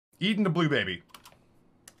Eating the blue baby.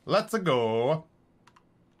 Let's-a go.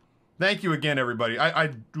 Thank you again, everybody.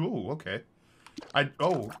 Ooh, okay.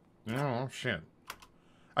 Oh, shit.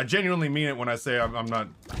 I genuinely mean it when I say I'm not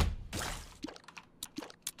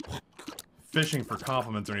fishing for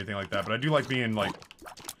compliments or anything like that, but I do like being, like,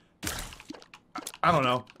 I don't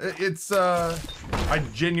know. It's, I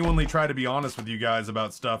genuinely try to be honest with you guys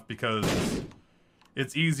about stuff because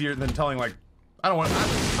it's easier than telling, like, I don't want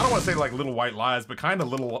to say, like, little white lies, but kind of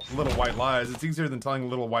little white lies. It's easier than telling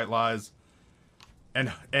little white lies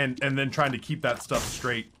and then trying to keep that stuff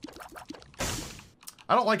straight.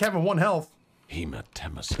 I don't like having 1 health.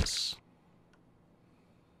 Hematemesis.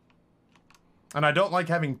 And I don't like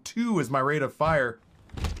having 2 as my rate of fire.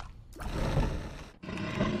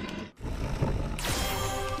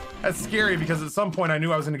 That's scary because at some point I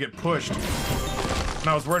knew I was going to get pushed. And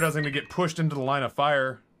I was worried I was going to get pushed into the line of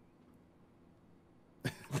fire.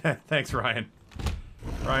 Thanks, Ryan.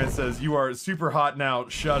 Ryan says, you are super hot now.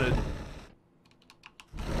 Shut it.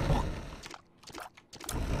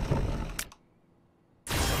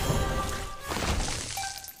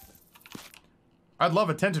 I'd love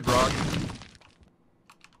a tinted rock.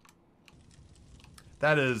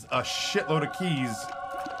 That is a shitload of keys.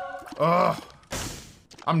 Ugh.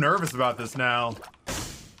 I'm nervous about this now.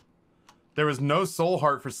 There was no soul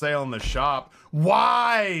heart for sale in the shop.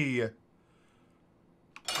 Why?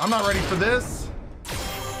 I'm not ready for this.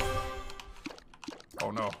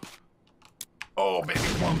 Oh no. Oh, baby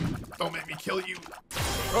Plum. Don't make me kill you.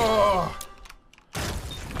 Oh.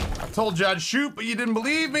 I told you I'd shoot, but you didn't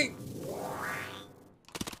believe me.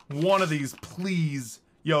 One of these, please.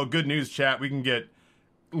 Yo, good news, chat. We can get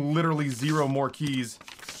literally 0 more keys.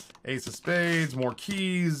 Ace of spades, more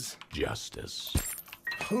keys. Justice.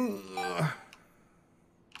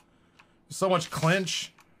 So much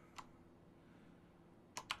clinch.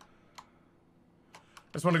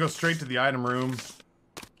 I just want to go straight to the item room.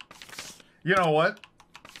 You know what?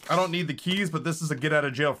 I don't need the keys, but this is a get out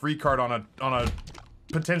of jail free card on a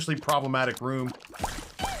potentially problematic room.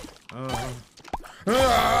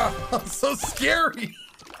 So scary.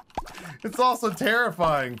 It's also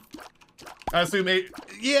terrifying. I assume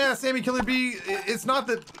yeah, Sammy Killer B, it's not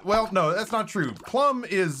that, well, no, that's not true. Plum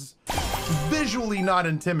is visually not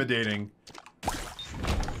intimidating,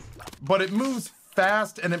 but it moves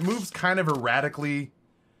fast and it moves kind of erratically,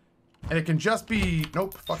 and it can just be,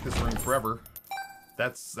 nope, fuck this room forever.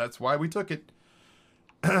 That's why we took it.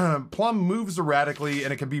 Plum moves erratically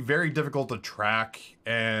and it can be very difficult to track,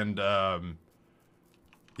 and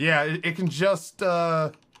yeah, it can just,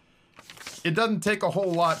 it doesn't take a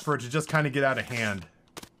whole lot for it to just kind of get out of hand.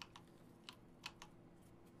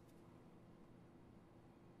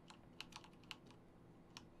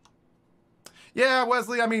 Yeah,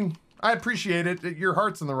 Wesley, I mean, I appreciate it. Your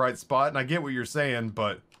heart's in the right spot, and I get what you're saying,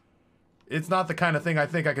 but it's not the kind of thing I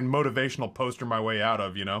think I can motivational poster my way out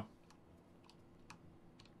of, you know?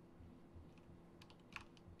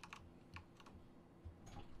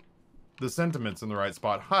 The sentiment's in the right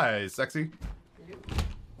spot. Hi, sexy.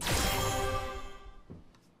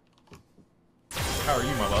 How are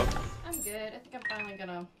you, my love? I'm good. I think I'm finally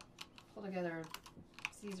gonna pull together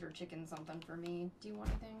Caesar chicken something for me. Do you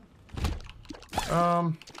want anything?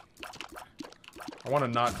 I want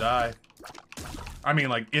to not die. I mean,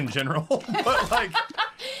 like, in general, but, like...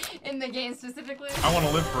 In the game specifically? I want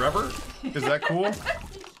to live forever? Is that cool?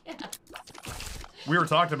 Yeah. We were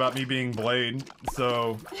talking about me being Blade,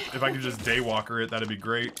 so if I could just daywalker it, that'd be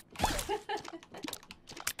great.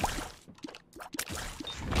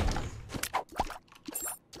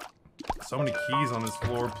 So many keys on this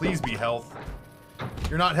floor. Please be health.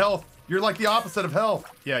 You're not health. You're like the opposite of health.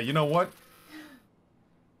 Yeah, you know what?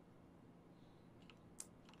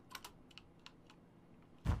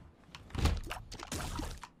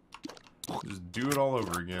 Just do it all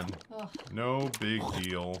over again. Ugh. No big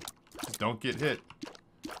deal. Just don't get hit.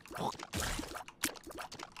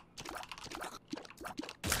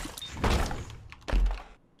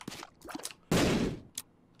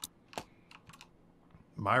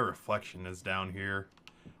 My reflection is down here.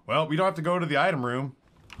 Well, we don't have to go to the item room.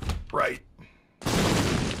 Right.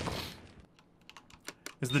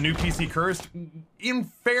 Is the new PC cursed? In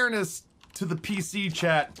fairness to the PC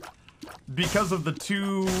chat, because of the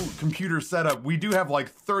 2 computer setup, we do have like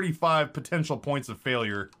 35 potential points of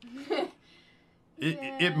failure.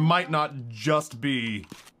 It might not just be...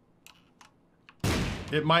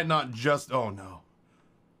 It might not just... Oh no.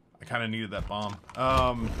 I kind of needed that bomb.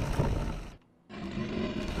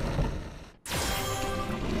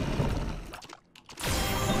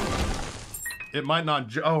 It might not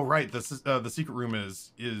oh right, the secret room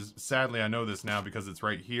is sadly, I know this now because it's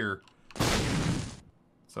right here.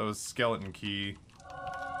 So is skeleton key.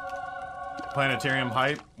 Planetarium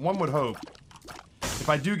hype. One would hope. If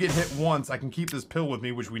I do get hit once, I can keep this pill with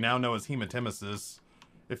me, which we now know is hematemesis.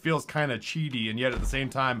 It feels kind of cheaty, and yet at the same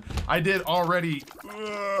time, I did already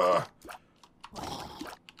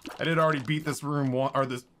beat this room one, or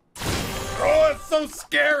this. Oh, it's so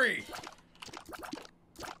scary!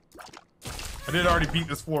 I did already beat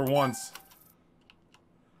this floor once.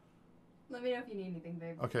 Let me know if you need anything,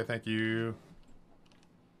 babe. Okay, thank you.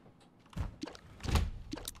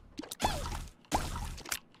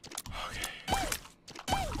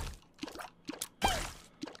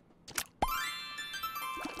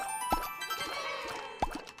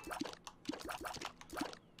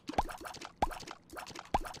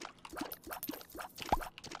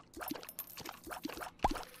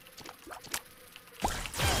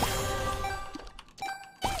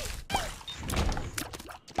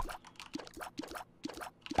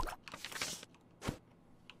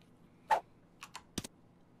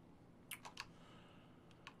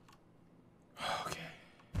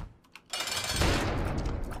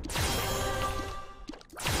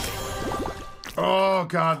 Oh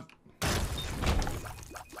god.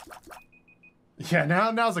 Yeah,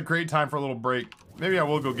 now's a great time for a little break. Maybe I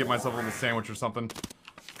will go get myself a little sandwich or something.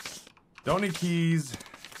 Don't need keys.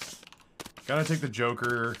 Gotta take the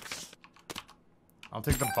Joker. I'll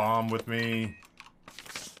take the bomb with me.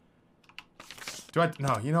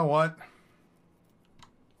 No, you know what?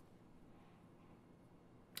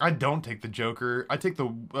 I don't take the Joker. I take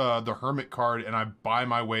the Hermit card and I buy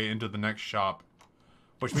my way into the next shop.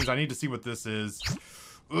 Which means I need to see what this is.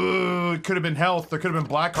 Ooh, it could have been health. There could have been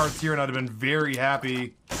black cards here and I'd have been very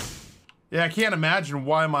happy. Yeah, I can't imagine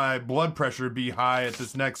why my blood pressure would be high at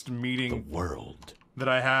this next meeting The world. that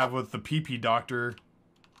I have with the PP doctor.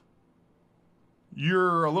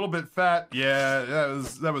 You're a little bit fat. Yeah,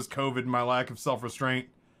 that was COVID, my lack of self-restraint.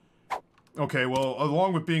 Okay, well,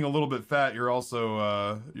 along with being a little bit fat, you're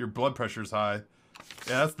also, your blood pressure's high.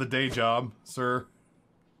 Yeah, that's the day job, sir.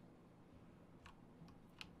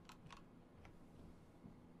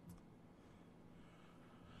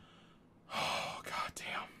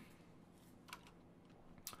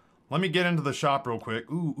 Let me get into the shop real quick.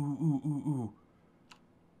 Ooh, ooh, ooh, ooh, ooh.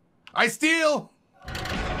 I steal!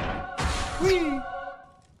 Whee!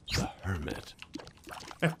 The Hermit.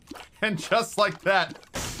 And just like that.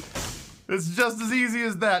 It's just as easy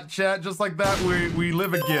as that, chat. Just like that, we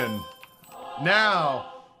live again.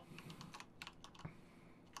 Now.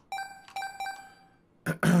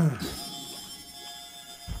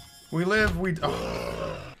 We live, we... Oh.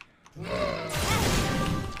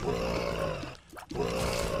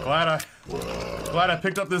 Glad I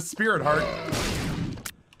picked up this spirit heart.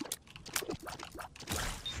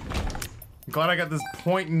 I'm glad I got this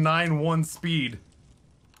 0.91 speed.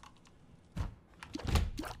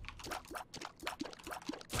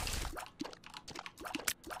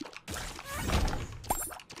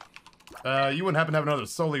 You wouldn't happen to have another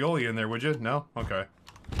Solioli in there, would you? No? Okay.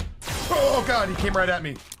 Oh god, he came right at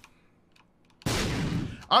me.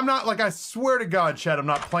 I'm not, like, I swear to God, chat, I'm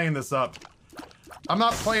not playing this up. I'm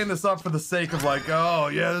not playing this up for the sake of like, oh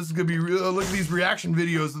yeah, this is gonna be real. Look at these reaction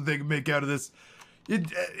videos that they can make out of this.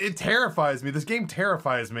 It terrifies me. This game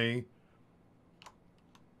terrifies me.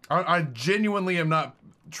 I genuinely am not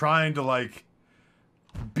trying to like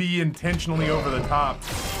be intentionally over the top.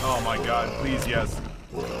 Oh my god, please yes.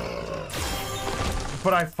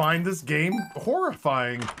 But I find this game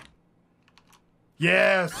horrifying.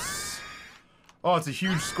 Yes. Oh, it's a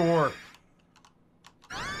huge score.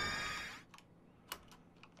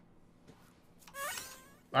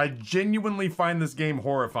 I genuinely find this game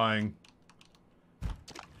horrifying.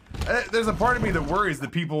 There's a part of me that worries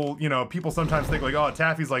that people, you know, people sometimes think like, oh,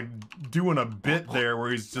 Taffy's like doing a bit there where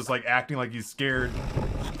he's just like acting like he's scared.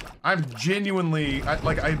 I'm genuinely,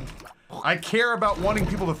 I care about wanting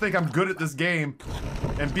people to think I'm good at this game.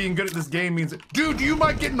 And being good at this game means, dude, do you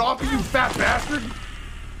mind getting off of you fat bastard?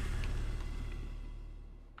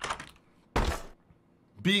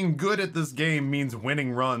 Being good at this game means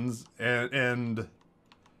winning runs and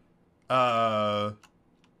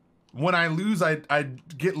when I lose, I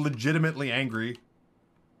get legitimately angry.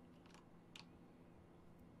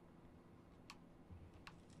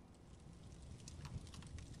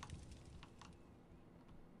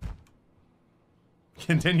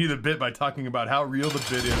 Continue the bit by talking about how real the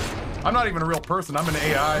bit is. I'm not even a real person, I'm an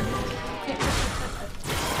AI.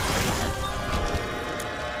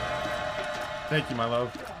 Thank you, my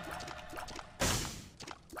love.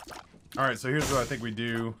 Alright, so here's what I think we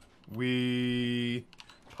do. We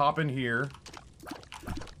pop in here.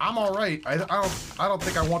 I'm alright. I don't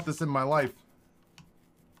think I want this in my life.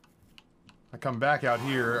 come back out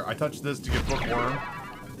here. I touch this to get bookworm.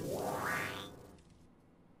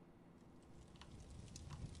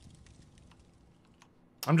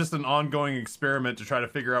 I'm just an ongoing experiment to try to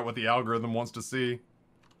figure out what the algorithm wants to see.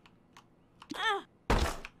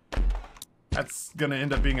 That's gonna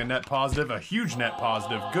end up being a net positive, a huge net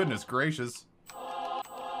positive. Goodness gracious. I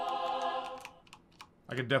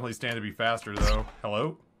could definitely stand to be faster, though.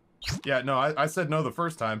 Hello? Yeah, no, I said no the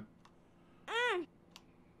first time.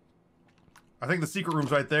 I think the secret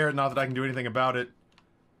room's right there, not that I can do anything about it.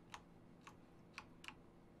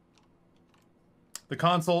 The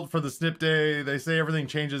consult for the snip day, they say everything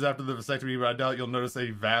changes after the vasectomy, but I doubt you'll notice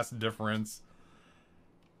a vast difference.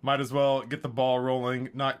 Might as well get the ball rolling.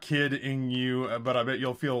 Not kidding you, but I bet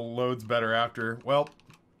you'll feel loads better after. Well,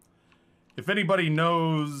 if anybody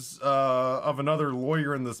knows of another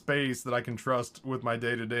lawyer in the space that I can trust with my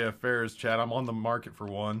day-to-day affairs, chat, I'm on the market for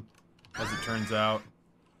one, as it turns out.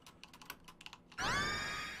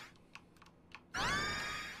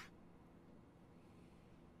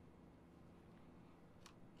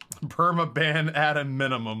 Permaban at a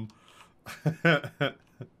minimum.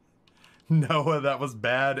 Noah, that was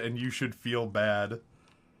bad, and you should feel bad. All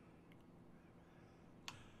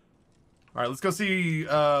right, let's go see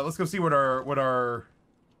what our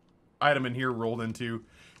item in here rolled into.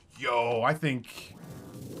 Yo, I think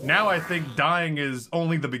dying is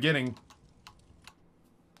only the beginning.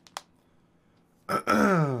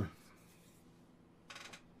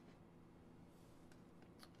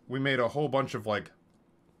 We made a whole bunch of like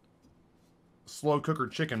slow cooker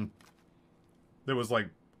chicken that was like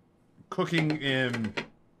cooking in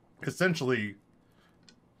essentially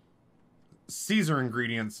Caesar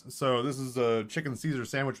ingredients. So this is a chicken Caesar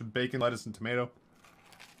sandwich with bacon, lettuce, and tomato.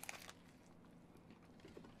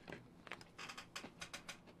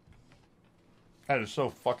 That is so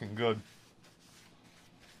fucking good.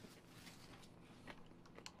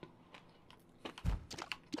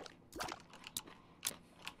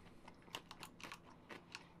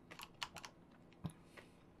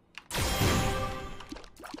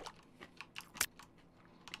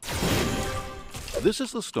 This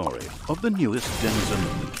is the story of the newest denizen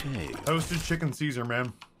of the cave. Toasted chicken Caesar,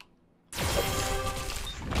 man.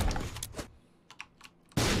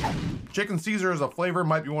 Chicken Caesar as a flavor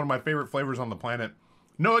might be one of my favorite flavors on the planet.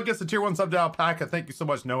 Noah gets a tier 1 sub to Alpaca. Thank you so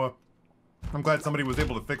much, Noah. I'm glad somebody was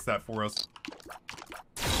able to fix that for us.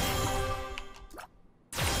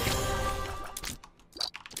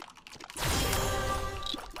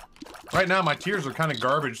 Right now, my tiers are kind of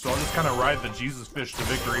garbage, so I'll just kind of ride the Jesus fish to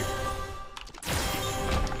victory.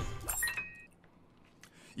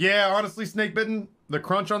 Yeah, honestly, Snake Bitten, the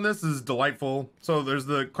crunch on this is delightful. So there's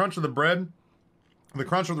the crunch of the bread, the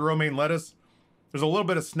crunch of the romaine lettuce. There's a little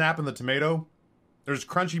bit of snap in the tomato. There's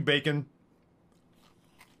crunchy bacon.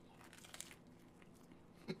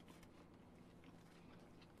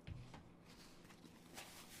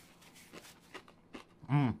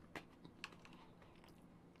 Mmm.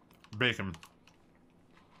 Bacon.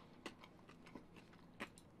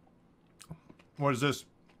 What is this?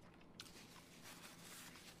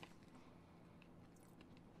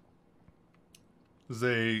 This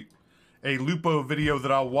is a Lupo video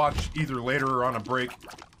that I'll watch either later or on a break.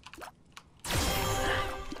 There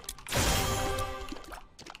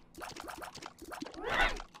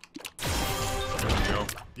we go.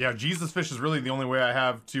 Yeah, Jesus fish is really the only way I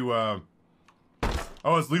have to, Oh,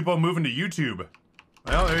 is Lupo moving to YouTube?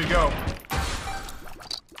 Well, there you go.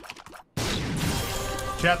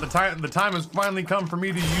 Chat, the time has finally come for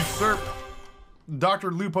me to usurp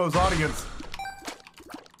Dr. Lupo's audience.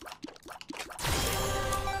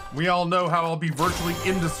 We all know how I'll be virtually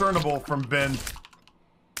indiscernible from Ben.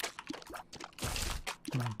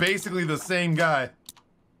 Basically the same guy.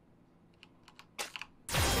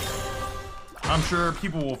 I'm sure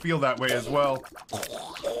people will feel that way as well.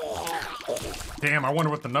 Damn, I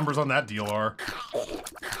wonder what the numbers on that deal are.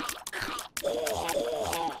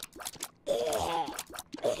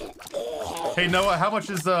 Hey Noah, how much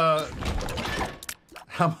is how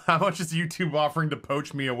much is YouTube offering to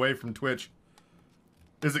poach me away from Twitch?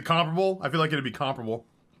 Is it comparable? I feel like it'd be comparable.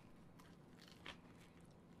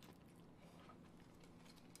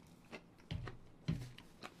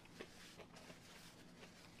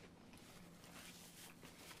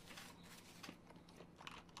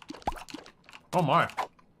 Oh my.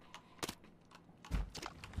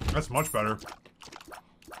 That's much better.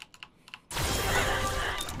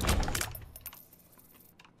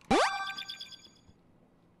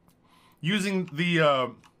 Using the,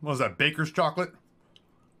 what was that, baker's chocolate?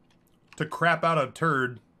 To crap out a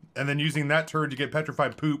turd, and then using that turd to get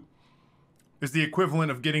petrified poop is the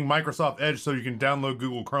equivalent of getting Microsoft Edge so you can download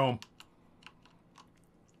Google Chrome.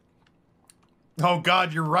 Oh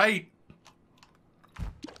God, you're right.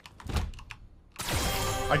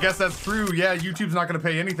 I guess that's true. Yeah, YouTube's not going to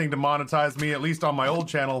pay anything to monetize me, at least on my old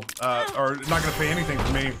channel, or not going to pay anything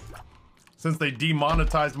for me since they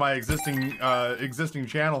demonetized my existing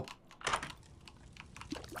channel.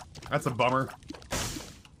 That's a bummer.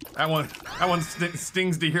 That one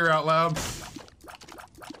stings to hear out loud.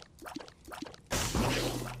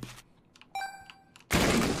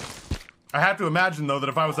 I have to imagine though that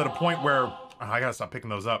if I was at a point where I gotta stop picking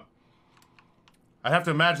those up. I'd have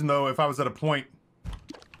to imagine though if I was at a point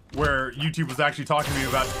where YouTube was actually talking to me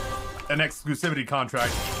about an exclusivity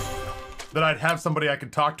contract, that I'd have somebody I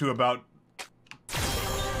could talk to about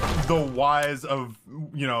the whys of,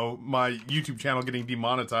 you know, my YouTube channel getting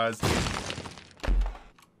demonetized.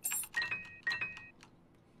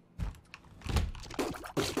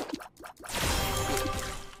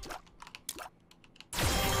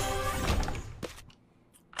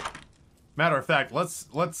 Matter of fact, let's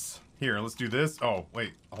do this. Oh,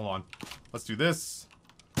 wait, hold on. Let's do this.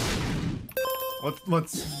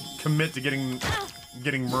 Let's commit to getting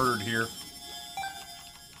murdered here.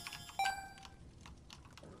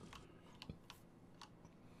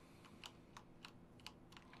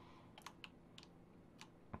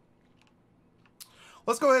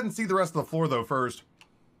 Let's go ahead and see the rest of the floor though first.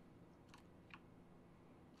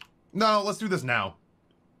 No, let's do this now.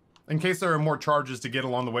 In case there are more charges to get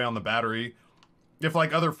along the way on the battery. If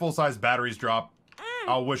like other full-size batteries drop,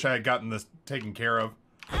 I'll wish I had gotten this taken care of.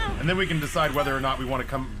 And then we can decide whether or not we want to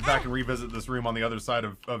come back and revisit this room on the other side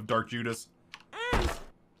of Dark Judas.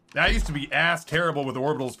 That used to be ass terrible with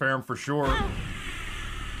Orbitals Ferrum for sure.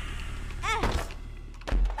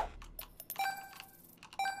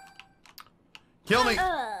 Kill me!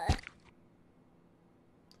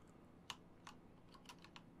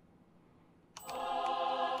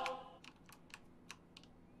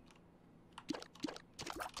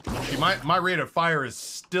 See, my rate of fire is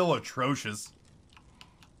still atrocious.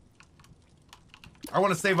 I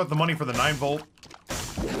want to save up the money for the 9-volt.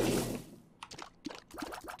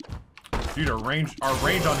 Dude, our range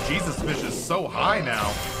on Jesus Fish is so high now.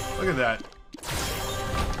 Look at that.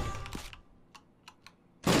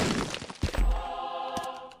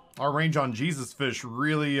 Our range on Jesus Fish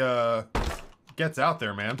really gets out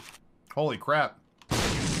there, man. Holy crap.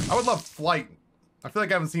 I would love Flight. I feel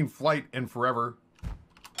like I haven't seen Flight in forever.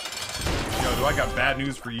 Yo, do I got bad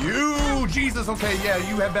news for you? Jesus, okay, yeah,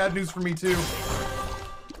 you have bad news for me too.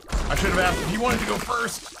 I should have asked if you wanted to go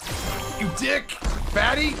first. You dick!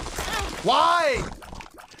 Fatty! Why?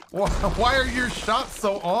 Why are your shots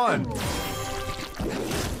so on?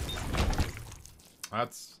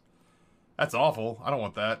 That's awful. I don't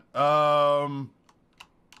want that.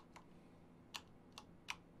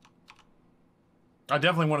 I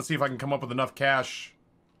definitely want to see if I can come up with enough cash.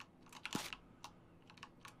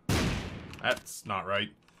 That's not right.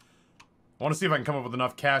 I want to see if I can come up with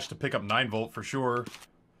enough cash to pick up 9-volt for sure.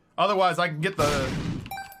 Otherwise, I can get the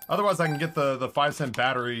 5-cent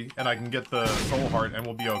battery and I can get the soul heart and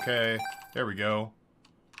we'll be okay. There we go.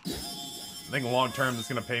 I think long term this is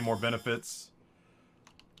gonna pay more benefits.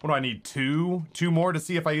 What do I need? Two more to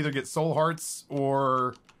see if I either get soul hearts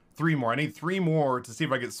or 3 more. I need 3 more to see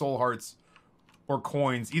if I get soul hearts or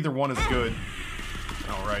coins. Either one is good.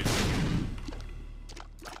 All right.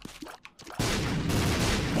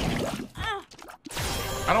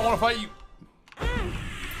 I don't want to fight you.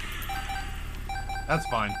 That's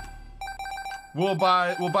fine. We'll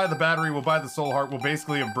buy the battery, we'll buy the soul heart, we'll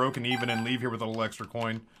basically have broken even and leave here with a little extra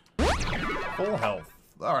coin. Full health.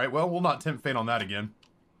 Alright, well, we'll not tempt fate on that again.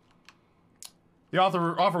 The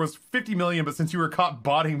offer was 50 million, but since you were caught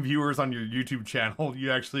botting viewers on your YouTube channel, you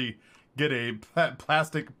actually get a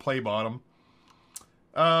plastic play bottom.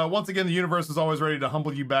 Once again, the universe is always ready to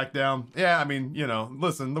humble you back down. Yeah, I mean, you know,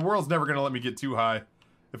 listen, the world's never gonna let me get too high.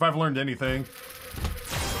 If I've learned anything.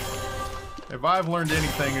 If I've learned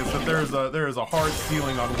anything, is that there is a hard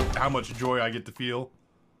ceiling on how much joy I get to feel.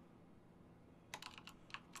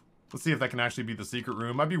 Let's see if that can actually be the secret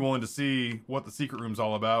room. I'd be willing to see what the secret room's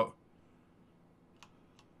all about.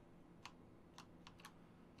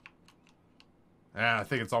 Yeah, I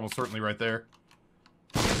think it's almost certainly right there.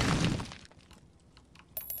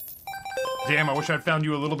 Damn, I wish I'd found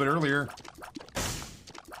you a little bit earlier.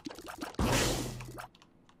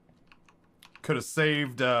 Could have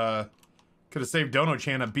saved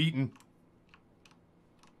Dono-chan a beating.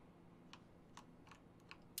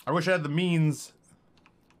 I wish I had the means.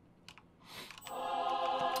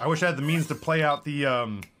 I wish I had the means to play out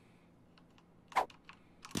the,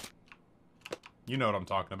 you know what I'm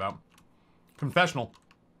talking about. Confessional.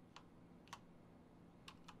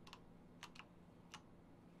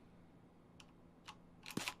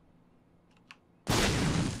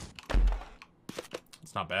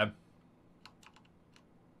 It's not bad.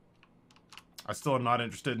 I still am not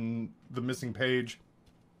interested in the missing page.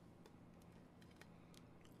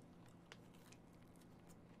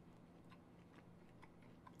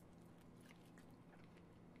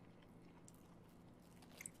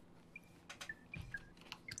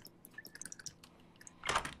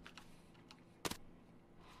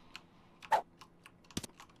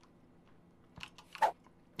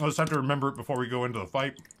 I'll just have to remember it before we go into the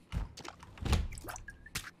fight.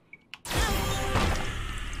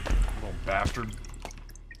 Little bastard.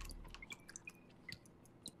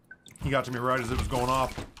 He got to me right as it was going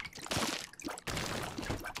off.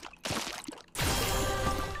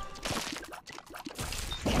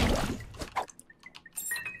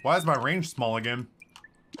 Why is my range small again?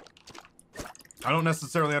 I don't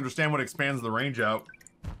necessarily understand what expands the range out.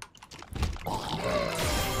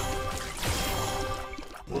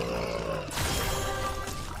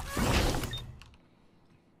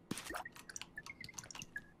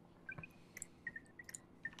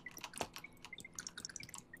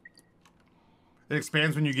 It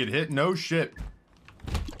expands when you get hit? No shit.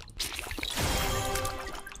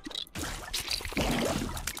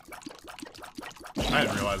 I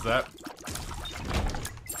didn't realize that.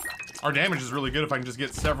 Our damage is really good if I can just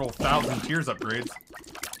get several thousand tears upgrades.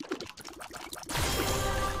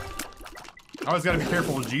 I always gotta be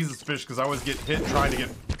careful with Jesus fish because I always get hit trying to get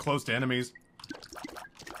close to enemies.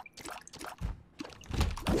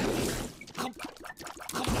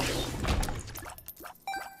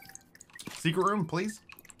 Secret room, please.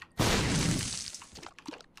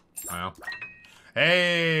 Wow.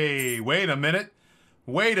 Hey, wait a minute.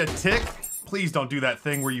 Wait a tick. Please don't do that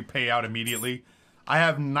thing where you pay out immediately. I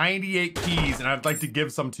have 98 keys and I'd like to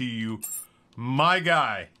give some to you. My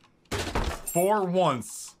guy. For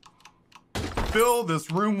once. Fill this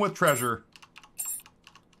room with treasure.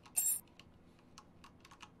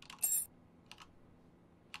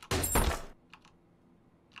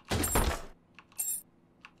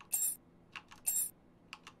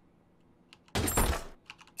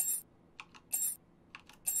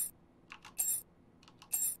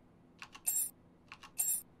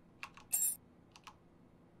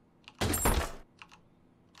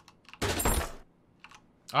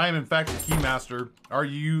 I am in fact the keymaster. Are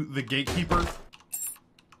you the gatekeeper?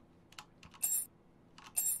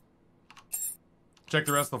 Check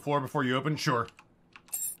the rest of the floor before you open? Sure.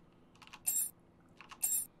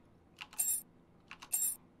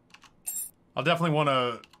 I'll definitely want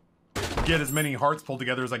to get as many hearts pulled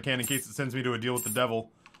together as I can in case it sends me to a deal with the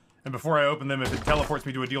devil. And before I open them, if it teleports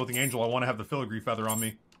me to a deal with the angel, I want to have the filigree feather on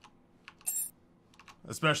me.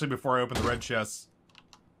 Especially before I open the red chests.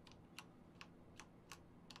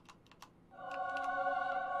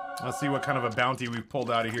 Let's see what kind of a bounty we've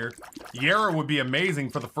pulled out of here. Yara would be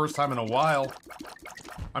amazing for the first time in a while.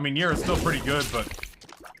 I mean, Yara's still pretty good, but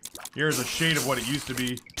Yara's a shade of what it used to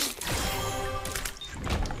be.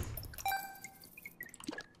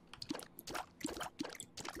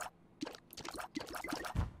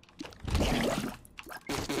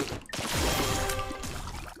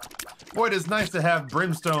 Boy, it is nice to have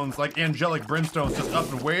brimstones, like angelic brimstones, just up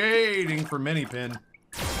and waiting for Minipin.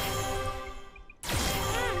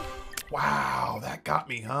 Wow, that got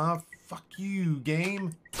me, huh? Fuck you,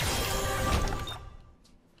 game.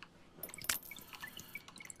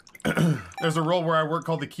 There's a role where I work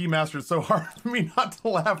called the Keymaster. It's so hard for me not to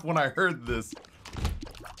laugh when I heard this.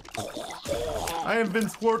 I am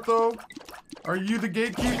Vince Clortho. Are you the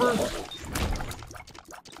gatekeeper?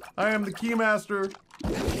 I am the Keymaster.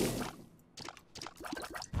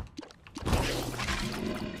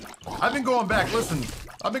 I've been going back, listen.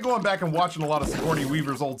 I've been going back and watching a lot of Sigourney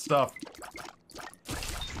Weaver's old stuff.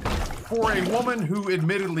 For a woman who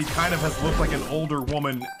admittedly kind of has looked like an older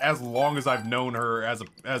woman as long as I've known her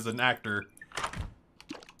as an actor.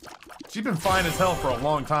 She's been fine as hell for a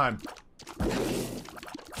long time.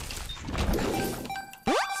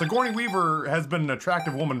 Sigourney Weaver has been an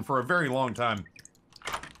attractive woman for a very long time.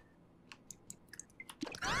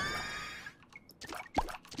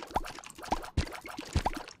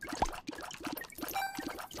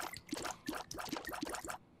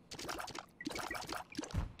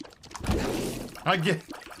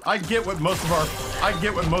 I get what most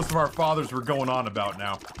of our fathers were going on about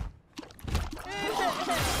now.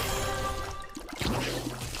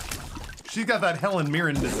 She's got that Helen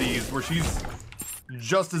Mirren disease where she's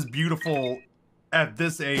just as beautiful at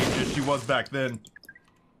this age as she was back then.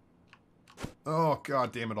 Oh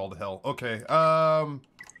god damn it all to hell. Okay,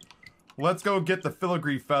 let's go get the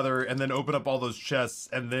filigree feather and then open up all those chests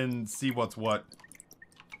and then see what's what.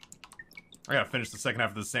 I gotta finish the second half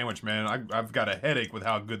of this sandwich, man. I've got a headache with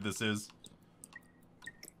how good this is.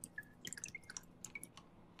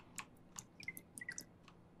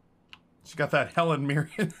 got that Helen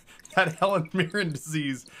Mirren, that Helen Mirren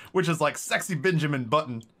disease, which is like sexy Benjamin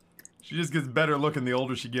Button. She just gets better looking the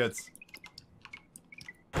older she gets.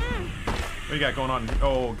 What you got going on?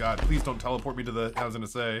 Oh god, please don't teleport me to the, I was gonna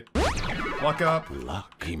say. Luck up.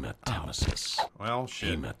 Luck. Hematemesis. Well,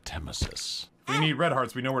 shit. Hematemesis. If we need red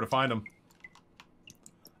hearts, we know where to find them.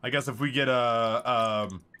 I guess if we get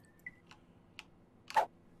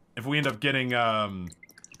if we end up getting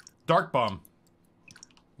Dark Bum,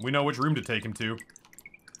 we know which room to take him to.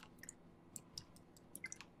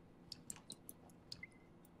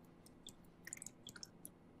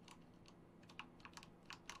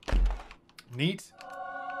 Neat.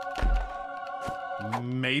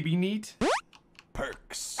 Maybe neat.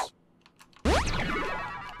 Perks.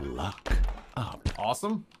 Luck up.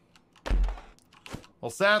 Awesome. Well,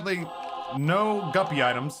 sadly, no guppy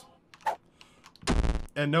items.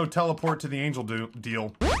 And no teleport to the angel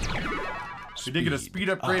deal. We did get a speed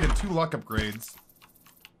upgrade and 2 luck upgrades.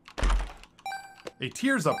 A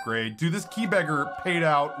tears upgrade. Dude, this Keybeggar paid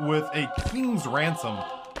out with a king's ransom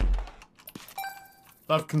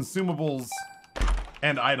of consumables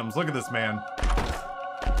and items. Look at this man.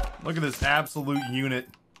 Look at this absolute unit.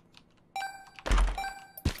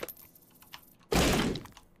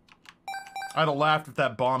 I'd have laughed if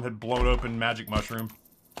that bomb had blown open Magic Mushroom.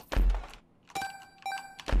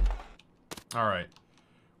 Alright.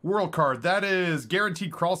 World card. That is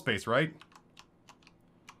guaranteed crawl space, right?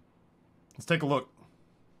 Let's take a look.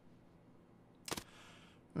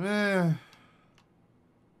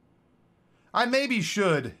 I maybe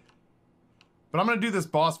should. But I'm going to do this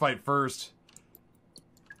boss fight first.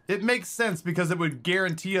 It makes sense because it would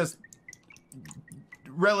guarantee us,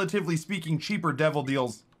 relatively speaking, cheaper devil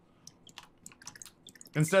deals.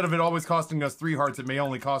 Instead of it always costing us 3 hearts, it may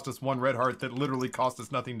only cost us 1 red heart that literally cost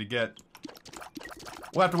us nothing to get.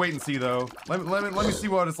 We'll have to wait and see, though. Let me see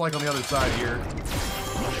what it's like on the other side here.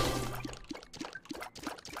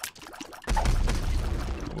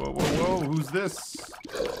 Whoa, whoa, whoa, who's this?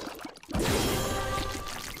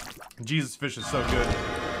 Jesus Fish is so good.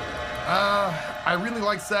 I really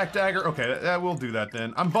like Sack Dagger. Okay, we'll do that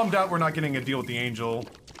then. I'm bummed out we're not getting a deal with the Angel.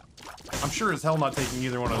 I'm sure as hell not taking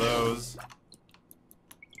either one of those.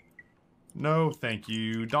 No, thank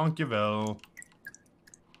you. Donkeyville.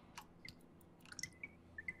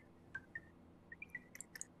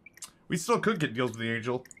 We still could get deals with the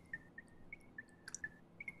Angel.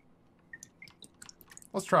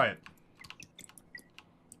 Let's try it.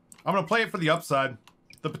 I'm gonna play it for the upside.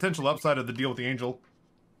 The potential upside of the deal with the Angel.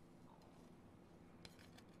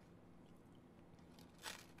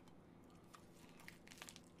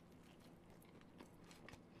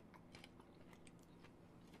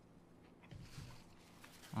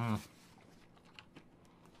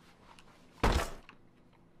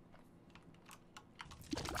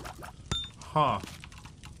 Huh.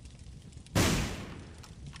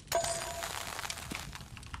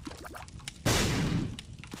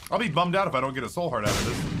 I'll be bummed out if I don't get a soul heart out of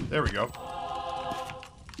this. There we go.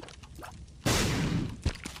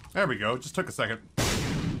 There we go. Just took a second.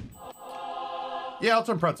 Yeah, I'll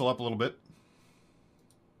turn Pretzel up a little bit.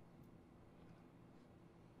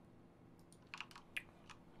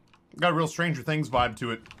 Got a real Stranger Things vibe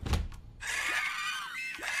to it.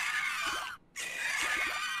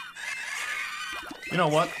 You know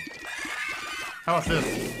what? How about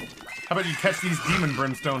this? How about you catch these demon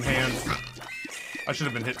brimstone hands? I should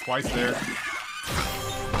have been hit twice there.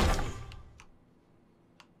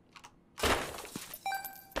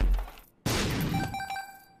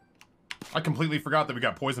 I completely forgot that we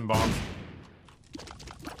got poison bombs.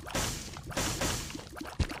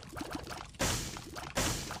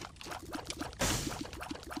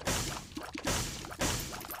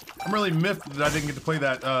 I'm really miffed that I didn't get to play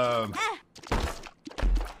that,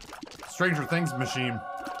 Stranger Things machine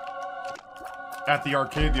at the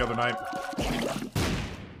arcade the other night.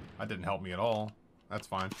 That didn't help me at all. That's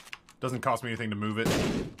fine. Doesn't cost me anything to move it.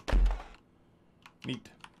 Neat.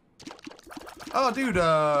 Oh, dude,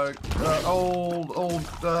 old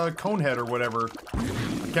Conehead or whatever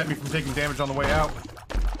kept me from taking damage on the way out.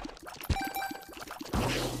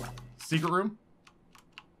 Secret room?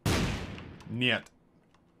 Niet.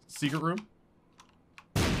 Secret room?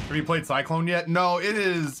 Have you played Cyclone yet? No, it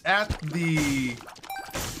is at the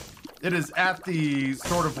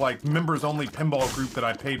sort of like members only pinball group that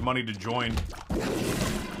I paid money to join.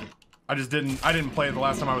 I didn't play it the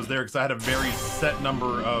last time I was there because I had a very set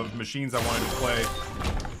number of machines I wanted to play.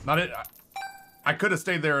 I could have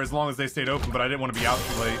stayed there as long as they stayed open, but I didn't want to be out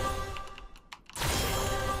too late.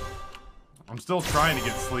 I'm still trying to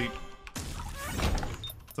get sleep.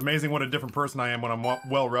 It's amazing what a different person I am when I'm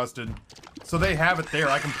well rested. So they have it there.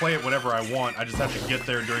 I can play it whenever I want. I just have to get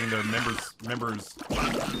there during the members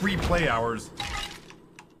free play hours.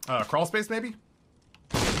 Crawl space maybe?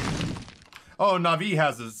 Oh, Na'vi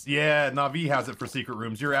has this. Yeah, Na'vi has it for secret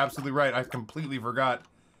rooms. You're absolutely right. I completely forgot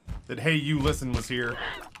that Hey You Listen was here.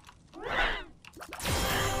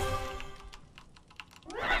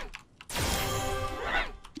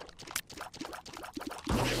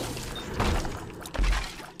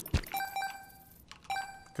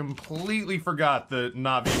 Completely forgot that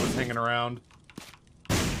Na'vi was hanging around.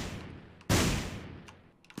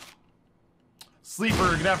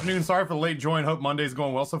 Sleeper, good afternoon. Sorry for the late join. Hope Monday's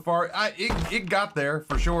going well so far. It got there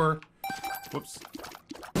for sure. Whoops.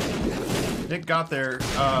 It got there.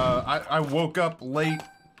 I woke up late.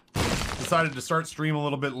 Decided to start stream a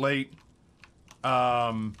little bit late.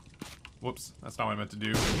 Whoops. That's not what I meant to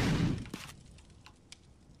do.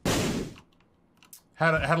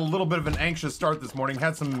 Had a little bit of an anxious start this morning.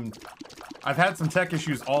 I've had some tech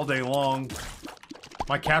issues all day long.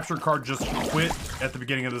 My capture card just quit at the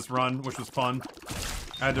beginning of this run, which was fun.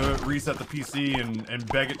 I had to reset the PC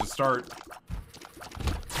and beg it to start.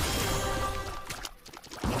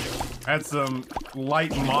 I had some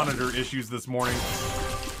light monitor issues this morning.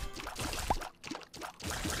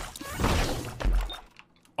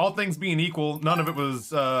 All things being equal, none of it was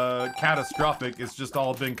catastrophic. It's just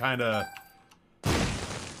all been kind of...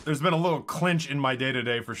 There's been a little clinch in my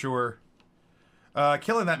day-to-day for sure.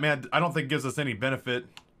 Killing that man, I don't think gives us any benefit.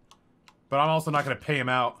 But I'm also not going to pay him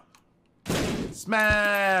out.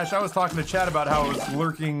 Smash! I was talking to Chad about how I was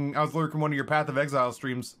lurking one of your Path of Exile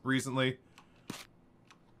streams recently.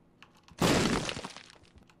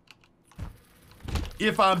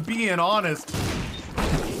 If I'm being honest,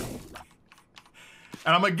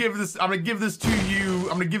 and I'm gonna give this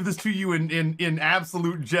to you in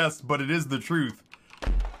absolute jest, but it is the truth.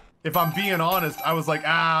 If I'm being honest, I was like,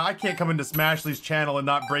 I can't come into Smashly's channel and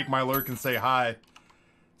not break my lurk and say hi.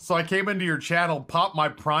 So I came into your channel, popped my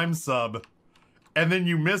Prime sub, and then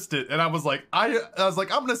you missed it. And I was like, I'm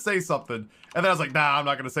gonna say something. And then I was like, nah, I'm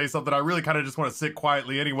not gonna say something. I really kind of just want to sit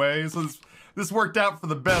quietly anyway. So this worked out for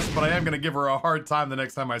the best, but I am gonna give her a hard time the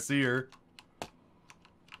next time I see her.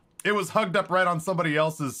 It was hugged up right on somebody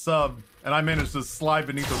else's sub, and I managed to slide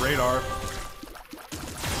beneath the radar.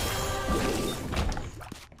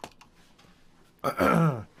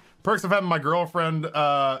 Perks of having my girlfriend.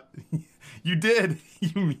 You did.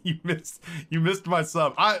 You missed my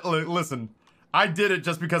sub. Listen. I did it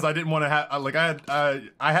just because I didn't want to have. Like I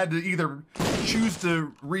had to either choose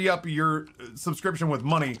to re-up your subscription with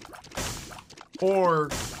money, or,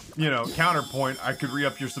 you know, counterpoint. I could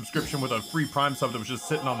re-up your subscription with a free Prime sub that was just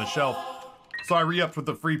sitting on the shelf. So I re-upped with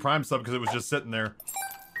the free Prime sub because it was just sitting there.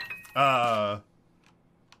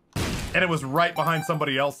 And it was right behind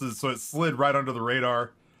somebody else's, so it slid right under the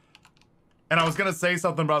radar. And I was gonna say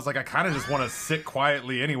something, but I was like, I kind of just want to sit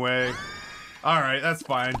quietly anyway. All right, that's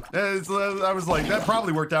fine. I was like, that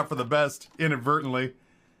probably worked out for the best, inadvertently.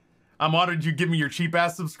 I'm honored you give me your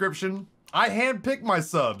cheap-ass subscription. I handpick my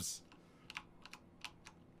subs.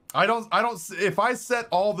 If I set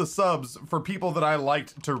all the subs for people that I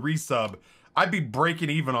liked to resub, I'd be breaking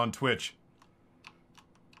even on Twitch.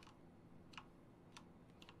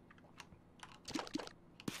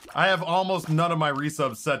 I have almost none of my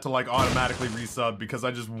resubs set to like automatically resub because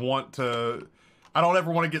I just want to... I don't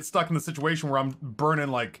ever want to get stuck in the situation where I'm burning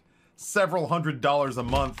like several $100s a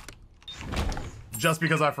month just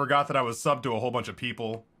because I forgot that I was subbed to a whole bunch of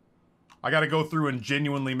people. I got to go through and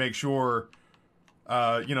genuinely make sure,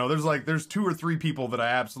 you know, there's 2 or 3 people that I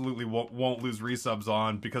absolutely won't lose resubs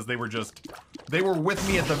on because they were with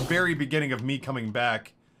me at the very beginning of me coming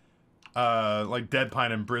back, like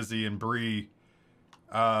Deadpine and Brizzy and Bree.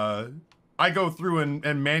 I go through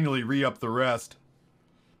and manually re-up the rest.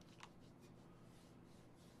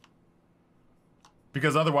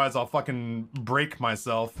 Because otherwise I'll fucking break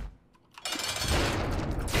myself.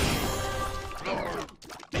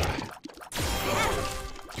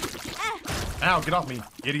 Ow, get off me,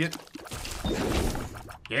 idiot.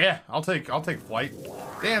 Yeah, I'll take flight.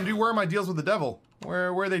 Damn, dude, where are my deals with the devil?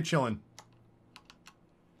 Where are they chilling?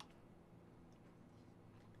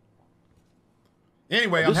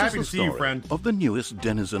 Anyway, I'm happy to see you, friend. Of the newest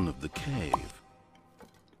denizen of the cave.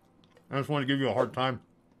 I just want to give you a hard time.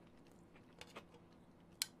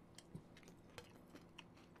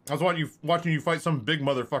 I was watching you fight some big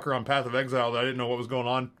motherfucker on Path of Exile that I didn't know what was going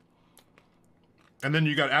on. And then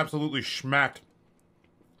you got absolutely schmacked.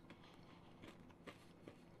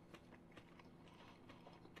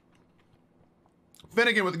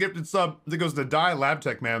 Finnegan with a gifted sub that goes to Die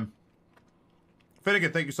Labtech, man.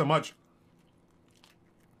 Finnegan, thank you so much.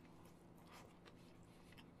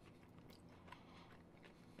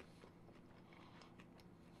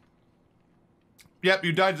 Yep,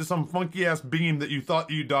 you died to some funky-ass beam that you thought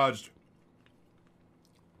you dodged.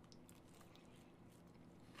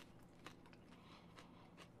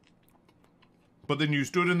 But then you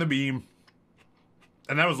stood in the beam.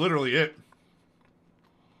 And that was literally it.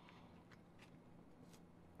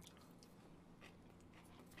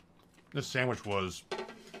 This sandwich was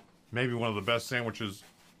maybe one of the best sandwiches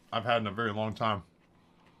I've had in a very long time.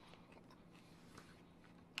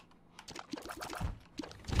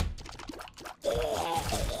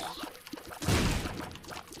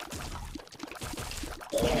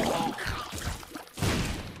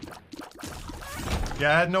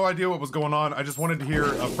 Yeah, I had no idea what was going on. I just wanted to hear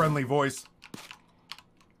a friendly voice.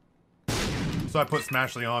 So I put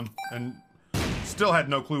Smashly on, and still had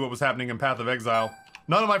no clue what was happening in Path of Exile.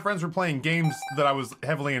 None of my friends were playing games that I was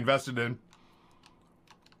heavily invested in.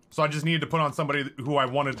 So I just needed to put on somebody who I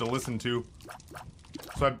wanted to listen to.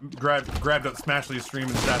 So I grabbed up Smashly's stream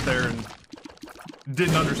and sat there and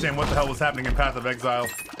didn't understand what the hell was happening in Path of Exile.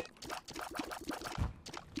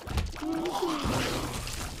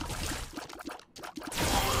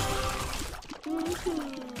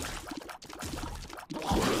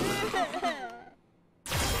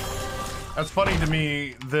 That's funny to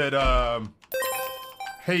me that,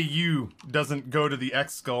 Hey You doesn't go to the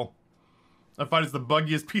X Skull. I find it's the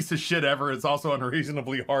buggiest piece of shit ever. It's also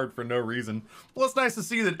unreasonably hard for no reason. Well, it's nice to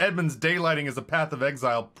see that Edmund's daylighting as a Path of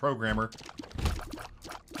Exile programmer.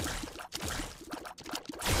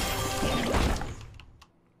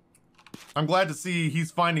 I'm glad to see he's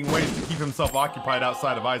finding ways to keep himself occupied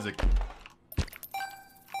outside of Isaac.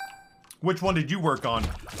 Which one did you work on?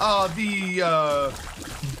 The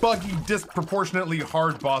buggy, disproportionately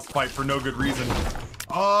hard boss fight for no good reason.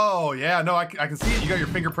 Oh, yeah, no, I can see it. You got your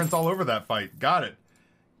fingerprints all over that fight. Got it.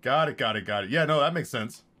 Got it. Yeah, no, that makes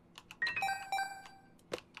sense.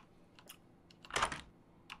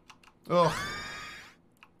 Ugh.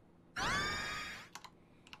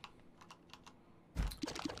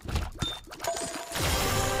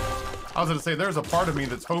 I was gonna say, there's a part of me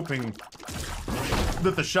that's hoping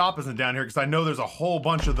that the shop isn't down here, because I know there's a whole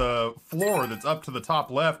bunch of the floor that's up to the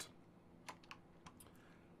top left.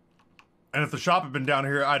 And if the shop had been down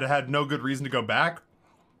here, I'd have had no good reason to go back.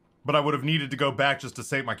 But I would have needed to go back just to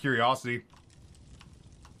sate my curiosity.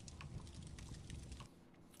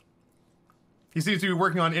 He seems to be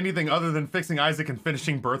working on anything other than fixing Isaac and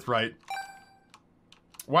finishing Birthright.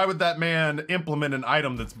 Why would that man implement an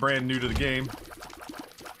item that's brand new to the game?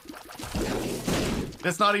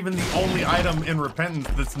 It's not even the only item in Repentance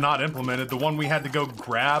that's not implemented. The one we had to go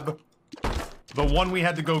grab. The one we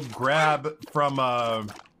had to go grab from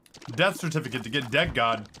Death Certificate to get Dead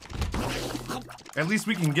God. At least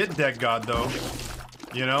we can get Dead God, though.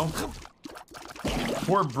 You know?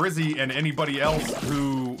 Poor Brizzy and anybody else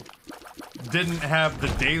who didn't have the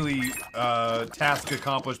daily task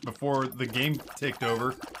accomplished before the game ticked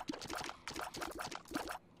over.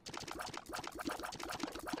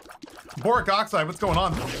 Boric Oxide, what's going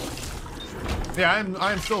on? Yeah,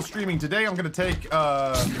 I'm still streaming today. I'm gonna take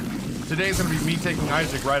today's gonna be me taking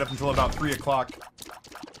Isaac right up until about 3 o'clock.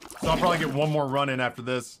 So I'll probably get one more run in after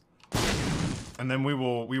this. And then we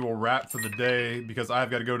will wrap for the day because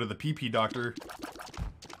I've got to go to the PP doctor.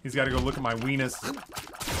 He's got to go look at my weenus.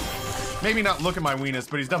 Maybe not look at my weenus,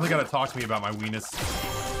 but he's definitely got to talk to me about my weenus.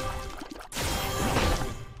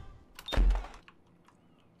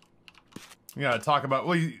 You gotta talk about,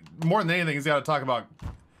 well, more than anything, he's gotta talk about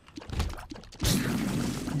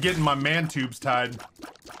getting my man tubes tied.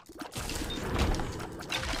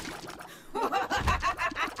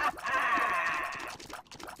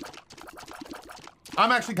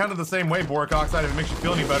 I'm actually kind of the same way, Boric Oxide, if it makes you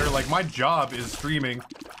feel any better. Like, my job is streaming,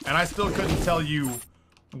 and I still couldn't tell you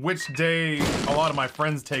which day a lot of my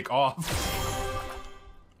friends take off.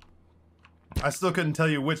 I still couldn't tell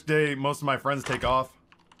you which day most of my friends take off.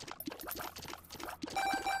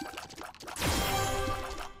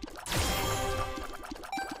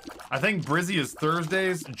 I think Brizzy is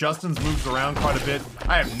Thursdays. Justin's moves around quite a bit.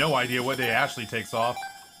 I have no idea what day Ashley takes off.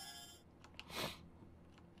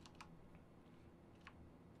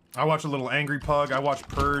 I watch a little Angry Pug. I watch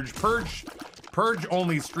Purge. Purge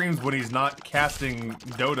only streams when he's not casting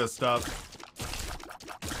Dota stuff.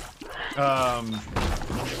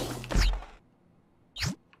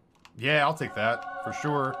 Yeah, I'll take that for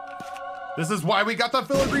sure. This is why we got the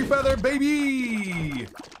filigree feather, baby!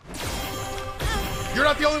 You're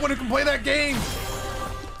not the only one who can play that game!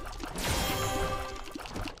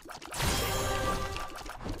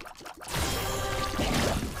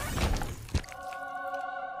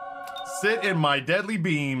 Sit in my deadly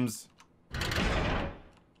beams.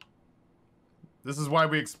 This is why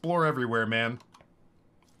we explore everywhere, man.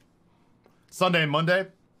 Sunday and Monday.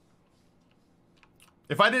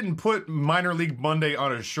 If I didn't put Minor League Monday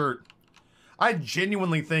on a shirt, I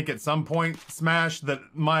genuinely think at some point, Smash, that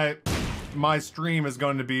my stream is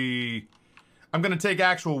going to be... I'm going to take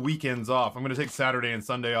actual weekends off. I'm going to take Saturday and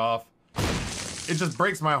Sunday off. It just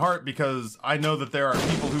breaks my heart because I know that there are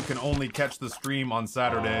people who can only catch the stream on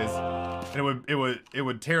Saturdays, and it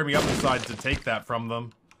would tear me up inside to take that from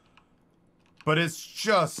them. But it's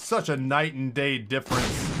just such a night and day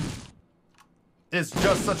difference. It's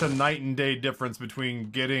just such a night and day difference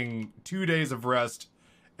between getting 2 days of rest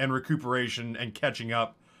and recuperation and catching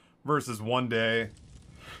up versus 1 day.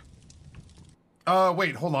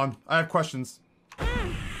 Wait, hold on. I have questions.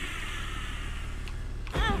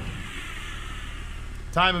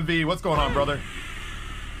 Time and V, what's going on, brother?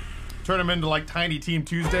 Turn them into like Tiny Team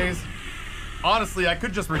Tuesdays. Honestly, I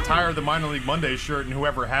could just retire the Minor League Monday shirt and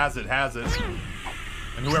whoever has it, has it.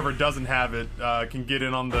 And whoever doesn't have it, can get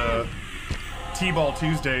in on the T-Ball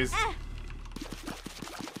Tuesdays.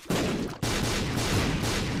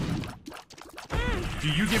 Do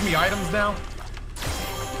you give me items now?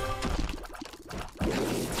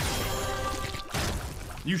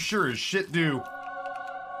 You sure as shit do.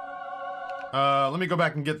 Let me go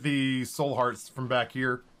back and get the soul hearts from back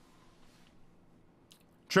here.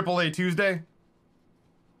 AAA Tuesday?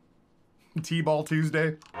 T-Ball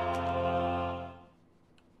Tuesday?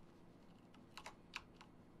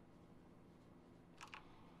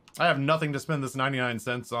 I have nothing to spend this 99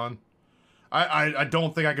 cents on. I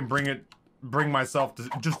don't think I can bring myself to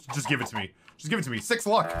just give it to me. Just give it to me. 6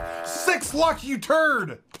 luck. 6 luck, you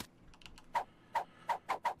turd!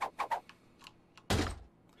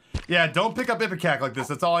 Yeah, don't pick up Ipecac like this.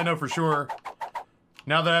 That's all I know for sure.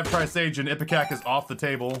 Now that I have Trice Sage and Ipecac is off the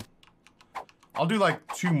table, I'll do like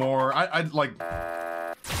 2 more. I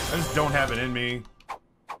just don't have it in me.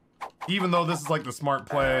 Even though this is like the smart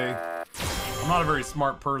play, I'm not a very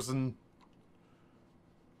smart person.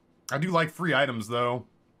 I do like free items though.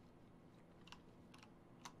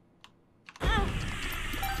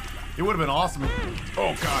 It would have been awesome.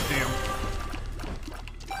 Oh goddamn.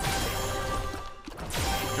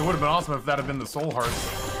 It would have been awesome if that had been the soul hearts.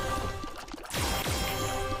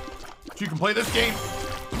 But you can play this game.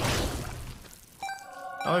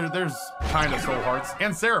 Oh, there's kind of soul hearts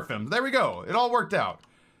and Seraphim. There we go. It all worked out.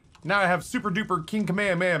 Now I have super duper King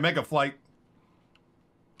Kamehameha Mega Flight.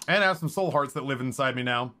 And I have some soul hearts that live inside me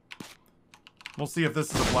now. We'll see if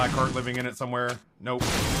this is a black heart living in it somewhere. Nope.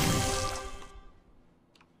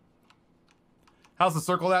 How's the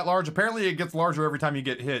circle that large? Apparently it gets larger every time you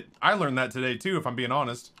get hit. I learned that today too, if I'm being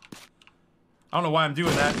honest. I don't know why I'm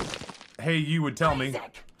doing that. Hey, you would tell me.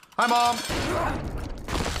 Hi, Mom!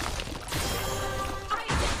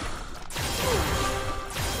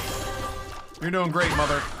 You're doing great,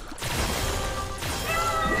 Mother.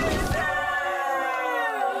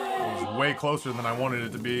 It was way closer than I wanted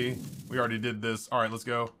it to be. We already did this. Alright, let's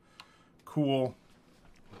go. Cool.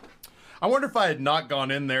 I wonder if I had not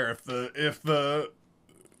gone in there, if the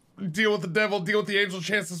deal with the devil, deal with the angel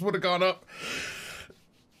chances would have gone up.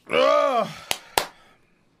 Ugh.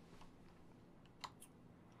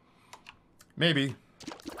 Maybe.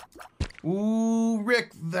 Ooh,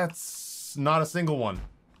 Rick, that's not a single one.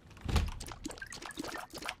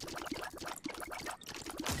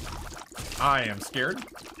 I am scared.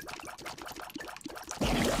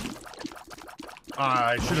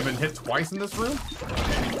 I should have been hit twice in this room.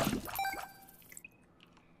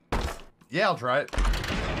 Yeah, I'll try it.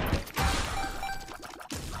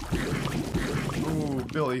 Ooh,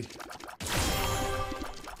 Billy.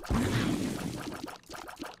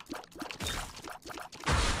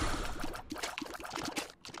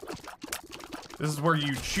 This is where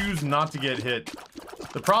you choose not to get hit.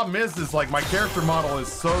 The problem is like my character model is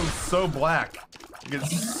so black.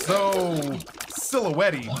 It's so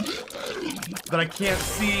silhouette-y that I can't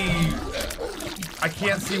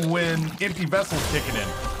see when empty vessels kicking in.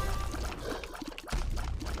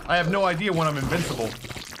 I have no idea when I'm invincible.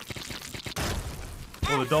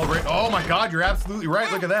 Oh, the dull rate. Oh my god, you're absolutely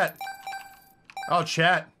right. Look at that. Oh,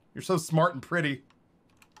 chat. You're so smart and pretty.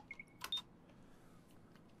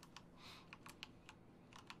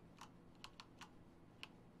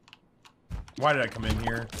 Why did I come in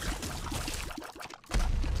here?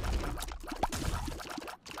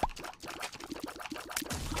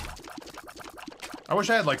 I wish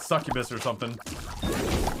I had like succubus or something.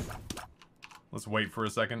 Let's wait for a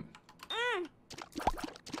second.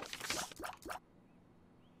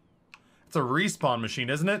 It's a respawn machine,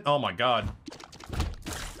 isn't it? Oh my god.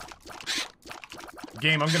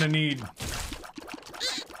 Game, I'm gonna need...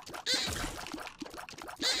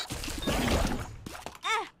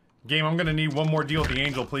 Game, I'm gonna need one more deal with the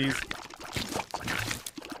angel, please.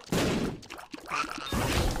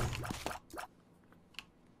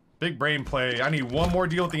 Big brain play. I need one more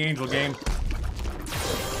deal with the Angel game.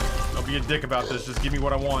 Don't be a dick about this. Just give me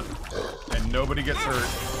what I want. And nobody gets hurt.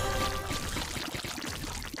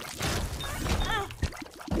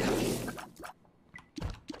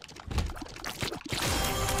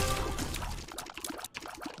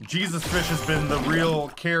 Jesus Fish has been the real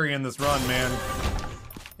carry in this run, man.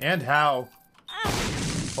 And how?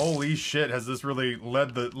 Holy shit, has this really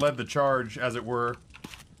led the charge, as it were.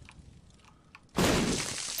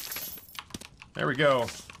 There we go.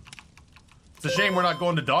 It's a shame we're not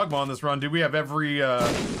going to Dogma on this run, dude. We have every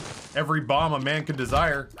bomb a man could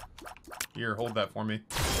desire. Here, hold that for me.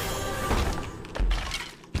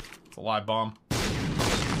 It's a live bomb.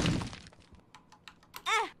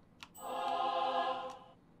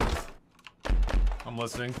 I'm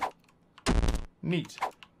listening. Neat.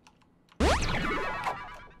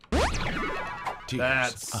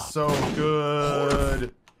 That's so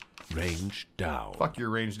good. Range down. Fuck your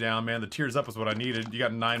range down, man. The tears up is what I needed. You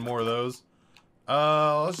got 9 more of those.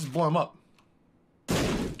 Let's just blow them up.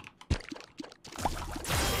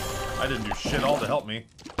 I didn't do shit all to help me.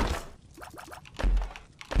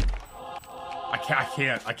 I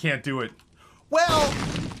can't do it. Well,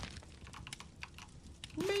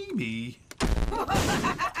 maybe.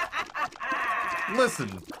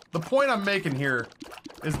 Listen, the point I'm making here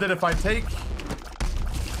is that if I take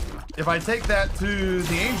that to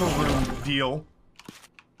the Angel Room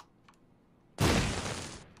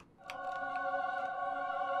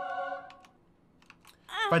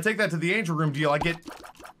deal, I get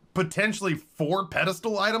potentially 4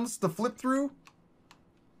 pedestal items to flip through.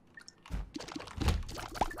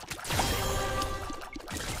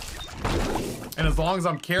 And as long as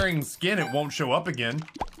I'm carrying skin, it won't show up again.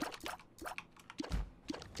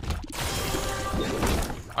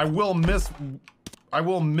 I will miss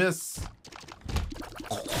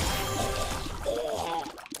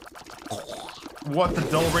what the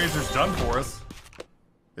Dull Razor's done for us.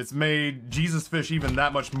 It's made Jesus Fish even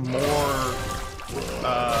that much more,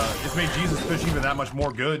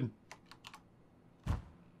 good.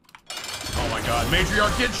 Oh my god,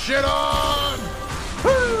 Matriarch, get shit on!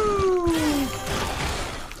 Woo!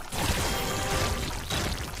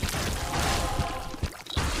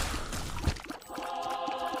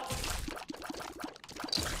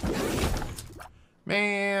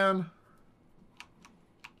 Man.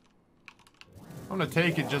 I'm gonna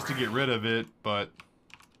take it just to get rid of it, but...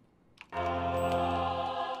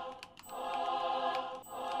 I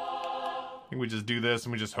think we just do this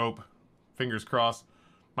and we just hope. Fingers crossed.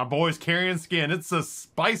 My boy's carrying skin. It's a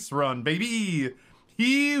spice run, baby!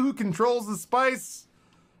 He who controls the spice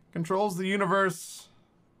controls the universe.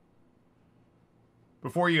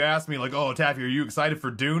 Before you ask me, like, oh, Taffy, are you excited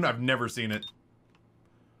for Dune? I've never seen it.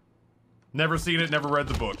 Never seen it, never read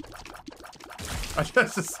the book. I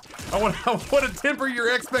want to temper your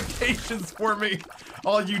expectations for me.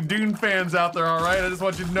 All you Dune fans out there, alright? I just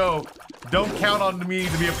want you to know, don't count on me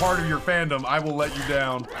to be a part of your fandom. I will let you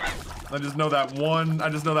down. I just know that one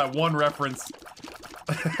reference.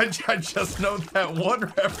 I just know that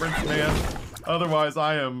one reference, man. Otherwise,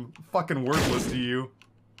 I am fucking worthless to you.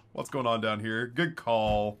 What's going on down here? Good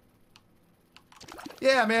call.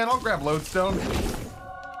 Yeah, man, I'll grab Lodestone.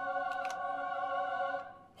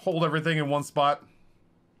 Hold everything in one spot.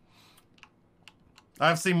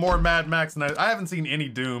 I've seen more Mad Max than I haven't seen any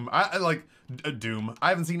Doom. I like Doom. I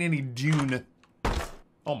haven't seen any Dune.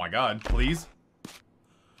 Oh my god, please.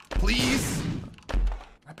 Please.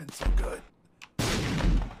 I've been so good.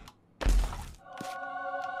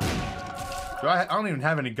 I don't even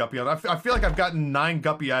have any Guppy items. I feel like I've gotten 9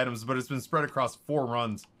 Guppy items, but it's been spread across 4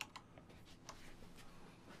 runs.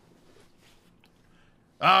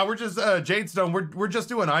 We're just, Jadestone, we're just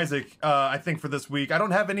doing Isaac, I think, for this week. I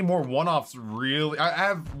don't have any more one-offs, really. I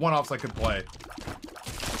have one-offs I could play.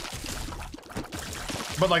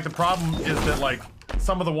 But, like, the problem is that, like,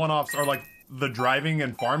 some of the one-offs are, like, the driving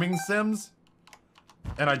and farming sims.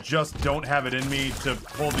 And I just don't have it in me to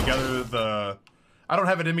pull together the... I don't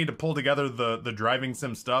have it in me to pull together the driving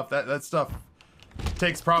sim stuff. That stuff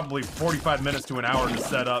takes probably 45 minutes to an hour to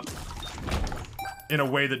set up. In a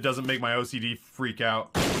way that doesn't make my OCD freak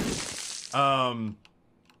out.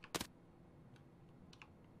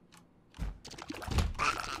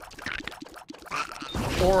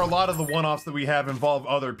 Or a lot of the one-offs that we have involve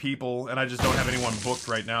other people, and I just don't have anyone booked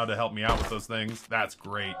right now to help me out with those things. That's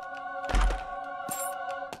great.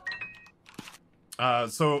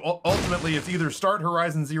 So ultimately, it's either start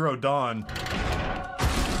Horizon Zero Dawn.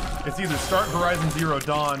 It's either start Horizon Zero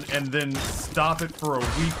Dawn and then stop it for a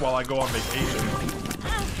week while I go on vacation.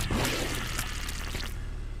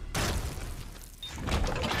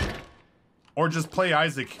 Or just play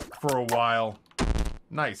Isaac for a while.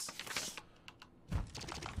 Nice.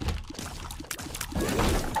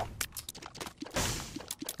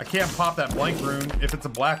 I can't pop that blank rune. If it's a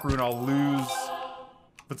black rune, I'll lose.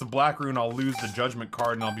 If it's a black rune, I'll lose the judgment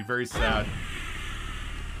card and I'll be very sad.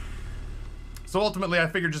 So ultimately, I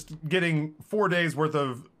figured just getting 4 days worth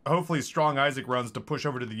of hopefully strong Isaac runs to push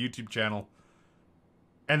over to the YouTube channel.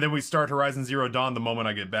 And then we start Horizon Zero Dawn the moment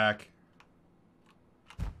I get back.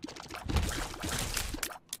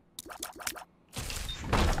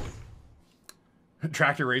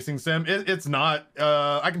 Tractor racing sim? It's not.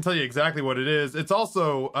 I can tell you exactly what it is. It's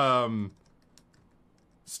also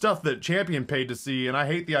stuff that Champion paid to see, and I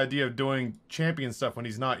hate the idea of doing Champion stuff when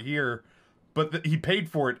he's not here. But he paid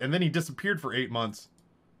for it, and then he disappeared for 8 months.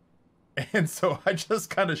 And so I just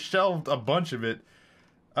kind of shelved a bunch of it.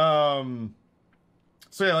 So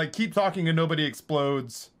yeah, like, Keep Talking and Nobody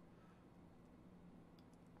Explodes.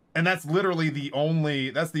 And that's literally the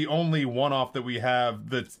only one-off that we have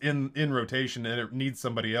that's in rotation, and it needs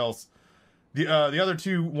somebody else. The other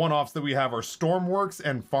two one-offs that we have are Stormworks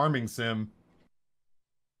and Farming Sim.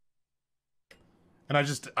 And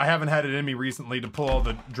I haven't had it in me recently to pull all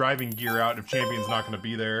the driving gear out if Champion's not going to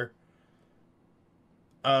be there.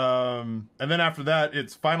 And then after that,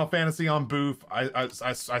 it's Final Fantasy on Booth. I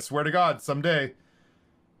swear to God, someday.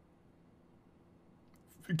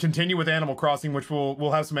 Continue with Animal Crossing, which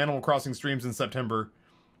we'll have some Animal Crossing streams in September.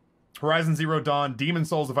 Horizon Zero Dawn, Demon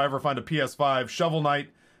Souls if I ever find a PS5, Shovel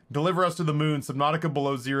Knight, Deliver Us to the Moon, Subnautica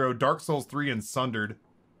Below Zero, Dark Souls 3, and Sundered.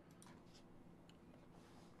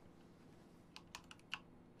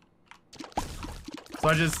 So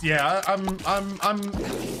I just, yeah,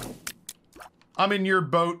 I'm in your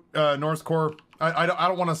boat, Norse Corp. I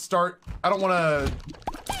don't want to start. I don't want to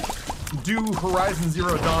do Horizon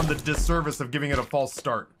Zero Dawn the disservice of giving it a false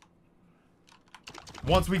start.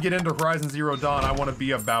 Once we get into Horizon Zero Dawn, I want to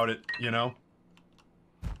be about it, you know?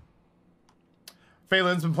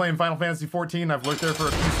 Phelan's been playing Final Fantasy XIV. I've lurked there for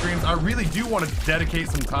a few streams. I really do want to dedicate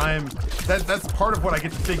some time. That's part of what I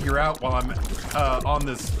get to figure out while I'm on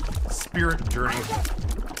this spirit journey.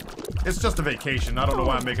 It's just a vacation. I don't know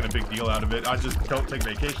why I'm making a big deal out of it. I just don't take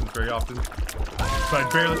vacations very often. So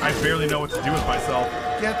I barely know what to do with myself.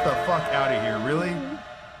 Get the fuck out of here, really?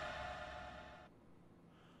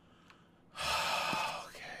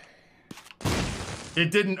 Okay.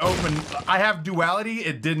 It didn't open. I have duality.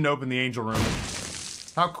 It didn't open the angel room.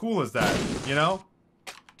 How cool is that, you know?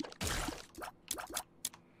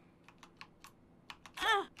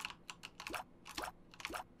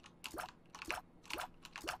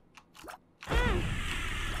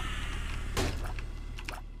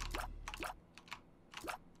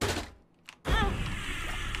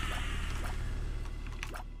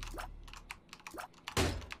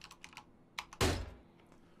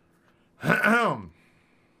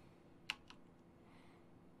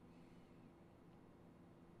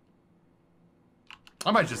 I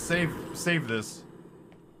might just save this.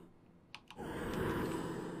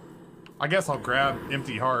 I guess I'll grab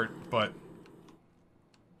Empty Heart, but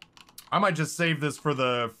I might just save this for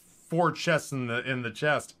the 4 chests in the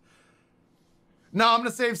chest. No, I'm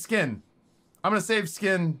gonna save skin. I'm gonna save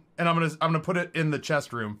skin, and I'm gonna put it in the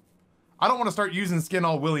chest room. I don't want to start using skin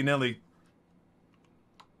all willy-nilly.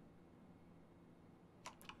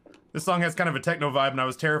 This song has kind of a techno vibe, and I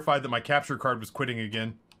was terrified that my capture card was quitting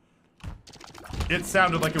again. It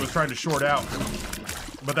sounded like it was trying to short out,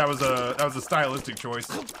 but that was a stylistic choice.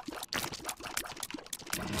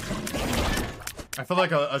 I feel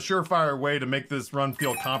like a surefire way to make this run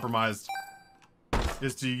feel compromised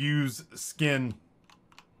is to use skin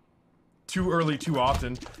too early, too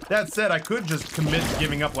often. That said, I could just commit to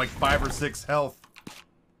giving up like 5 or 6 health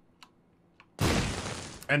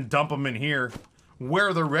and dump them in here,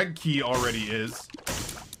 where the red key already is.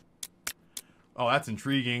 Oh, that's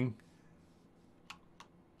intriguing.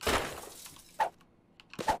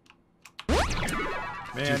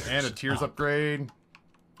 Man, and a Tears upgrade.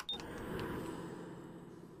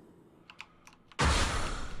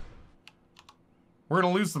 We're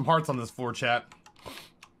gonna lose some hearts on this floor, chat.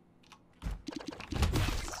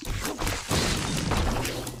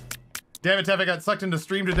 Damn it, Tev, I got sucked into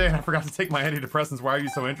stream today and I forgot to take my antidepressants. Why are you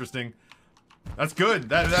so interesting? That's good.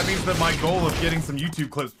 That means that my goal of getting some YouTube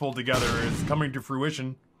clips pulled together is coming to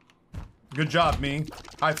fruition. Good job, me.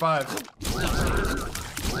 High five.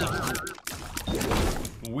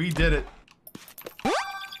 We did it.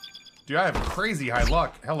 Dude, I have crazy high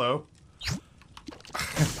luck. Hello.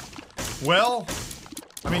 Well,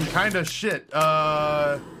 I mean, kinda shit.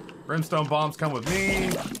 Brimstone bombs come with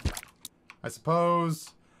me, I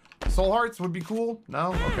suppose. Soul hearts would be cool?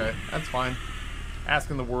 No? Okay, that's fine.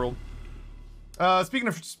 Asking the world. Speaking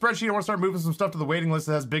of spreadsheet, I want to start moving some stuff to the waiting list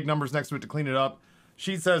that has big numbers next to it to clean it up.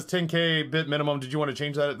 Sheet says 10K bit minimum. Did you want to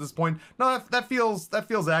change that at this point? No, that feels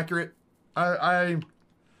accurate. Yeah,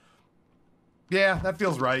 that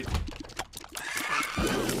feels right.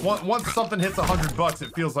 Once something hits $100,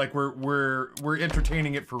 it feels like we're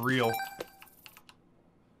entertaining it for real.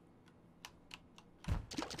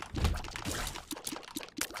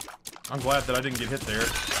 I'm glad that I didn't get hit there.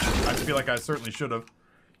 I feel like I certainly should have.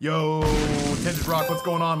 Yo, Tinted Rock, what's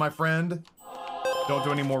going on, my friend? Don't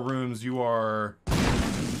do any more rooms. You are...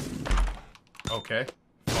 Okay,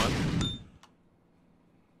 fun.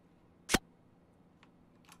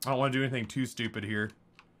 I don't want to do anything too stupid here.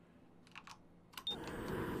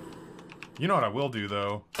 You know what I will do,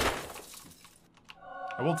 though?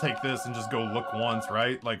 I will take this and just go look once,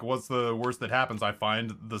 right? Like, what's the worst that happens? I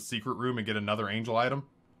find the secret room and get another angel item.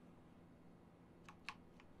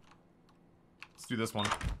 Let's do this one.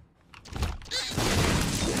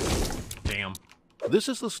 Damn. This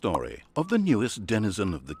is the story of the newest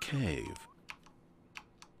denizen of the cave.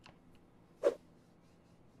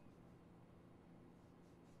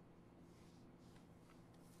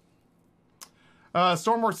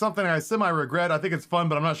 Stormworks something I semi-regret. I think it's fun,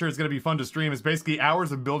 but I'm not sure it's going to be fun to stream. It's basically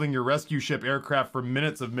hours of building your rescue ship aircraft for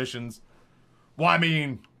minutes of missions. Well, I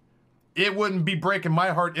mean, it wouldn't be breaking my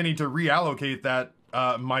heart any to reallocate that,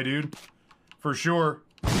 my dude. For sure.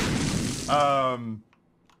 I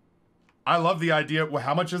love the idea. Well,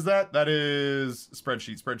 how much is that? That is...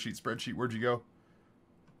 Spreadsheet. Where'd you go?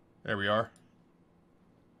 There we are.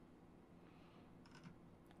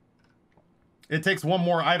 It takes one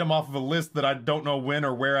more item off of a list that I don't know when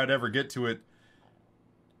or where I'd ever get to it.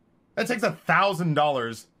 That takes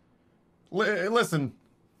 $1,000. Listen.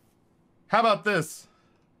 How about this?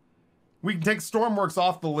 We can take Stormworks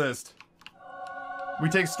off the list. We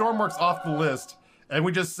take Stormworks off the list, and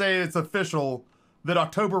we just say it's official that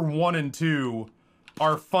October 1 and 2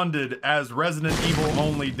 are funded as Resident Evil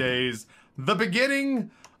only days. The beginning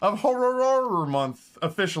of Horror Month,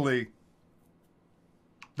 officially.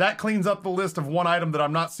 That cleans up the list of one item that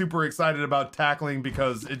I'm not super excited about tackling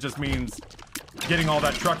because it just means getting all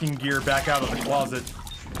that trucking gear back out of the closet.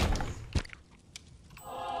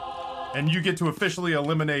 And you get to officially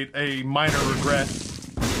eliminate a minor regret.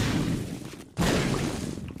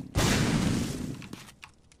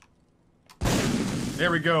 There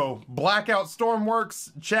we go. Blackout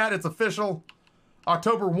Stormworks. Chat, it's official.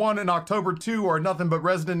 October 1 and October 2 are nothing but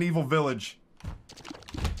Resident Evil Village.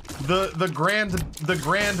 The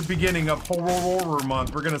grand beginning of Horror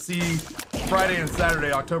Month. We're gonna see Friday and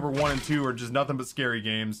Saturday, October 1 and 2 are just nothing but scary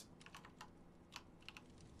games.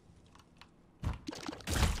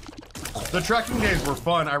 The trekking days were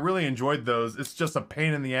fun. I really enjoyed those. It's just a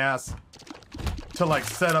pain in the ass to like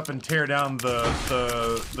set up and tear down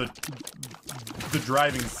the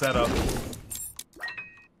driving setup.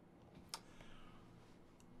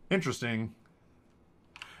 Interesting.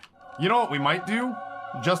 You know what we might do?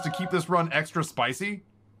 Just to keep this run extra spicy?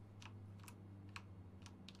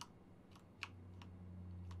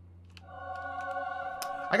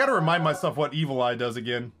 I gotta remind myself what Evil Eye does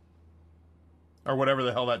again. Or whatever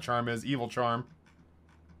the hell that charm is. Evil Charm.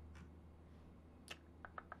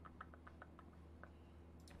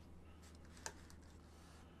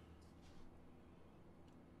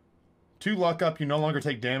 Two luck up, you no longer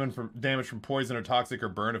take damage from poison or toxic or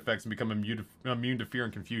burn effects and become immune to fear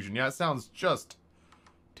and confusion. Yeah, it sounds just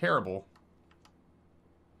terrible.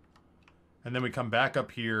 And then we come back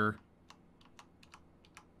up here.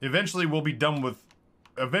 Eventually we'll be done with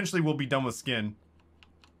skin.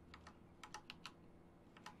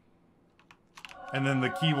 And then the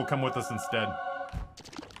key will come with us instead.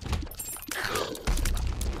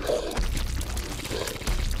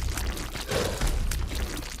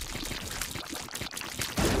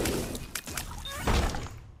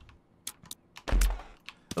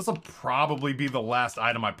 This will probably be the last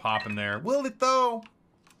item I pop in there. Will it, though?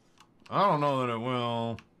 I don't know that it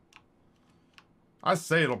will. I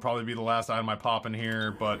say it'll probably be the last item I pop in here,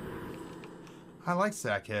 but... I like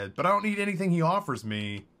Sackhead, but I don't need anything he offers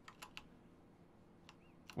me.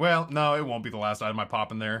 Well, no, it won't be the last item I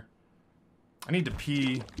pop in there. I need to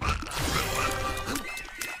pee.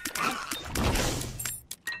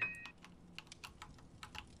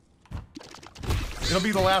 It'll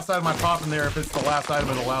be the last item I pop in there if it's the last item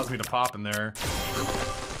that allows me to pop in there.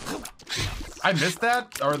 I missed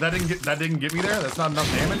that? Or that didn't get me there? That's not enough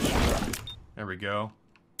damage? There we go.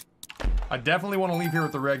 I definitely want to leave here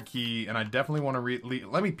with the red key, and I definitely want to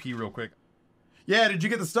let me pee real quick. Yeah, did you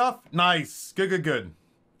get the stuff? Nice. Good.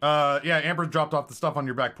 Yeah, Amber dropped off the stuff on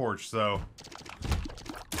your back porch, so...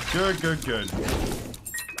 Good.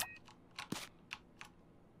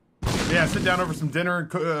 Yeah, sit down over some dinner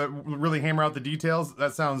and really hammer out the details.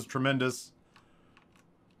 That sounds tremendous.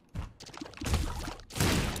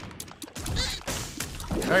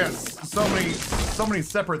 I got so many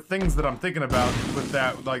separate things that I'm thinking about with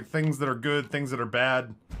that, like things that are good, things that are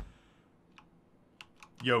bad.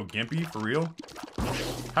 Yo, Gimpy, for real?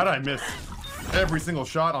 How did I miss every single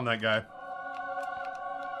shot on that guy?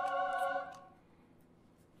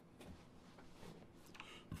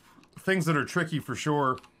 Things that are tricky for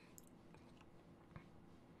sure.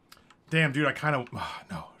 Damn, dude, I kind of... Oh,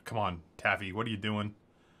 no, come on, Taffy, what are you doing?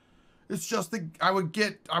 It's just the... I would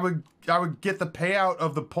get the payout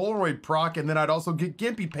of the Polaroid proc, and then I'd also get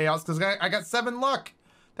Gimpy payouts, because I got 7 luck.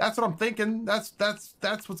 That's what I'm thinking. That's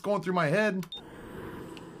what's going through my head.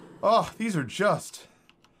 Oh, these are just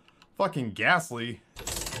fucking ghastly.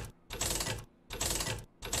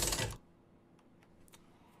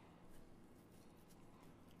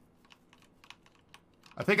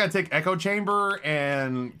 I think I'd take Echo Chamber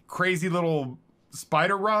and Crazy Little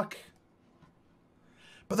Spider Rock.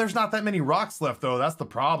 But there's not that many rocks left, though. That's the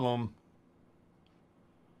problem.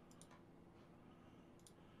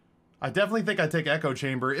 I definitely think I'd take Echo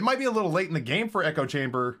Chamber. It might be a little late in the game for Echo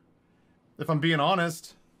Chamber, if I'm being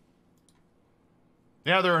honest.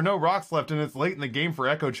 Yeah, there are no rocks left, and it's late in the game for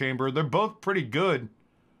Echo Chamber. They're both pretty good.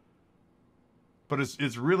 But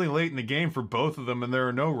it's really late in the game for both of them, and there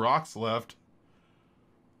are no rocks left.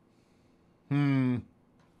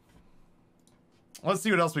 Let's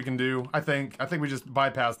see what else we can do. I think we just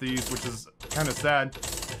bypass these, which is kind of sad.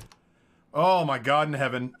 Oh my God in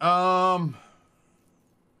heaven. I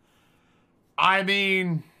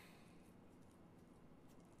mean,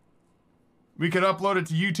 we could upload it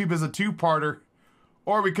to YouTube as a 2-parter,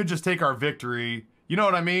 or we could just take our victory. You know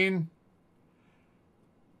what I mean?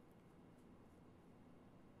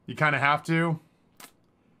 You kind of have to.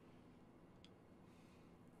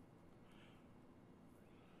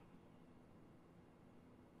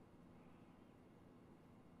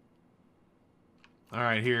 All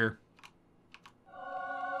right, here.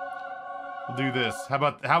 We'll do this. How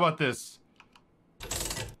about this?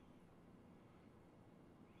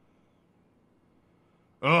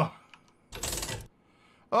 Ugh.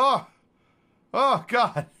 Oh. Oh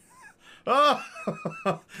God. Oh.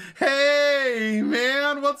 Hey,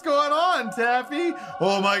 man, what's going on, Taffy?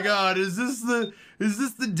 Oh my God, is this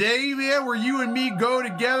the day, man, where you and me go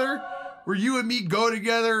together? Where you and me go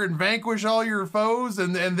together and vanquish all your foes,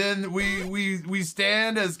 and then we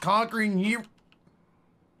stand as conquering heroes.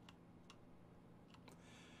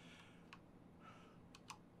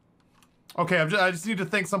 Okay, I just need to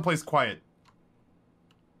think someplace quiet.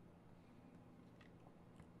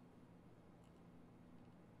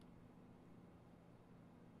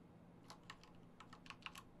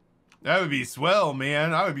 That would be swell,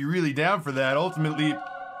 man. I would be really down for that. Ultimately...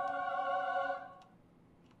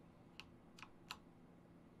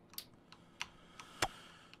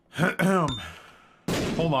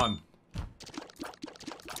 Hold on.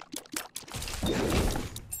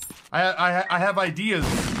 I have ideas.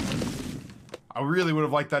 I really would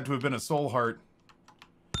have liked that to have been a soul heart.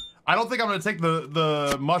 I don't think I'm gonna take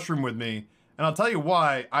the mushroom with me, and I'll tell you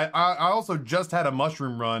why. I also just had a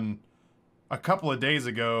mushroom run a couple of days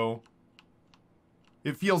ago.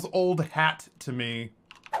 It feels old hat to me.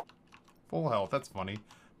 Full health, that's funny.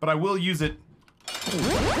 But I will use it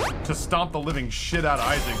to stomp the living shit out of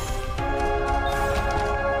Isaac.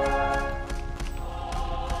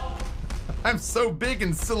 I'm so big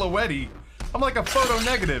and silhouette-y. I'm like a photo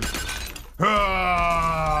negative.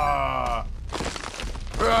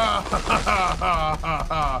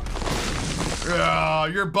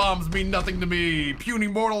 Your bombs mean nothing to me, puny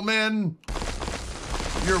mortal men.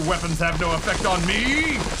 Your weapons have no effect on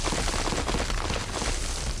me.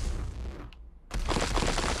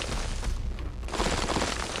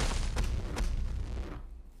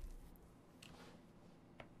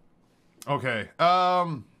 Okay,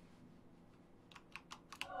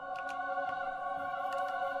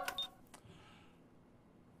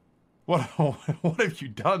 what have you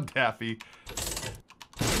done, Taffy?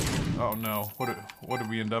 Oh no, what did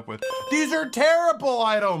we end up with? These are terrible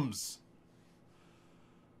items!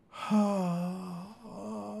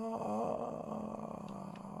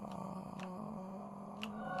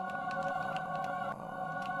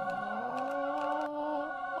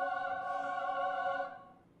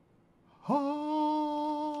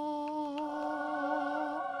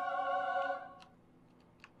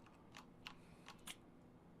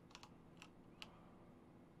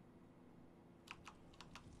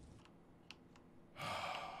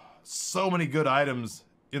 So many good items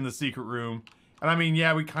in the secret room. And I mean,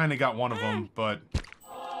 yeah, we kind of got one of them, but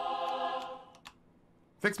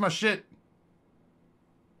Fix my shit.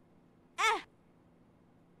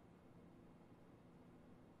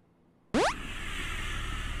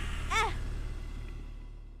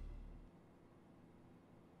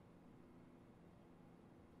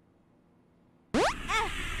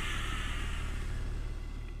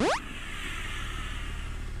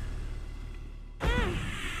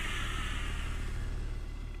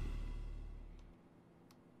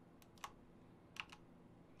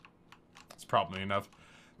 Probably enough.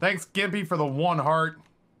 Thanks, Gimpy, for the 1 heart.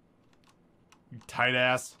 You tight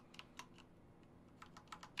ass.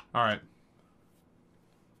 Alright.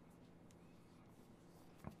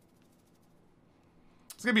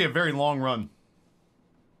 It's gonna be a very long run.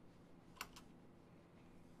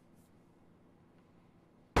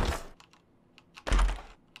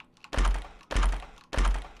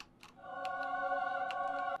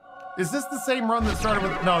 Is this the same run that started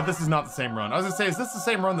with... No, this is not the same run. I was gonna say, is this the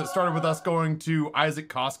same run that started with us going to Isaac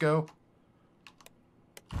Costco?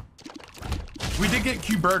 We did get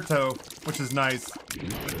Cuberto, which is nice.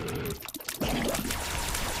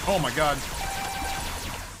 Oh my god.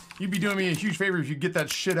 You'd be doing me a huge favor if you get that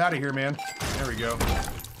shit out of here, man. There we go.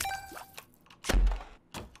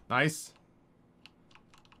 Nice.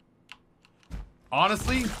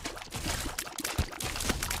 Honestly...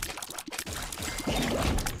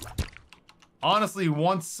 Honestly,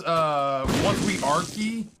 once we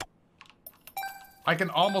R-key, I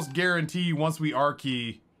can almost guarantee you once we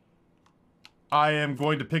R-key, I am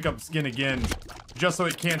going to pick up skin again, just so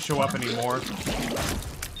it can't show up anymore.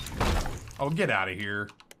 Oh, get out of here.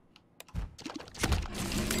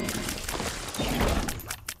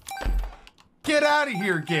 Get out of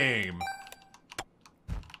here, game!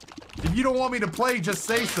 If you don't want me to play, just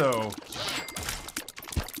say so.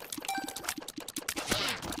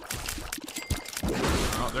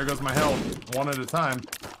 There goes my health, one at a time.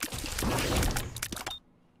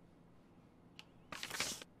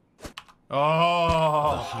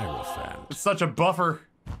 Oh, the Hierophant. It's such a buffer.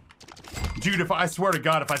 Dude, if I swear to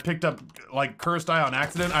God, if I picked up, like, Cursed Eye on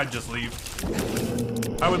accident, I'd just leave.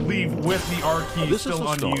 I would leave with the R key This still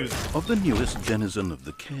is the unused. story of the newest denizen of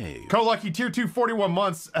the cave. Lucky, tier 2, 41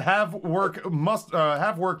 months. Have work must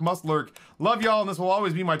lurk. Love y'all, and this will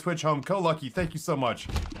always be my Twitch home. Lucky, thank you so much.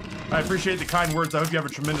 I appreciate the kind words. I hope you have a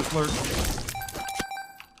tremendous lurk.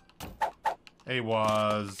 It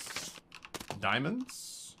was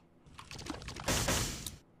diamonds.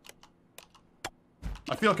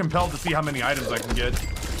 I feel compelled to see how many items I can get.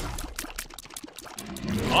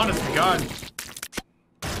 Honest to God.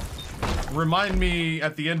 Remind me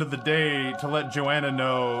at the end of the day to let Joanna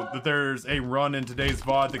know that there's a run in today's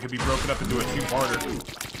VOD that could be broken up into a 2-parter.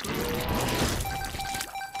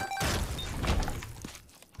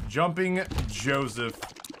 Jumping Joseph.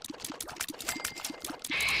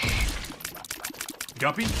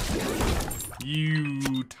 Guppy?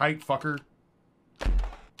 You tight fucker.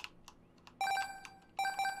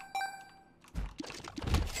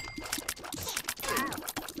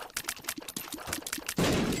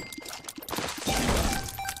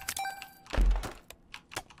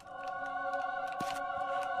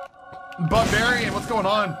 Barbarian, what's going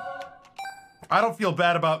on? I don't feel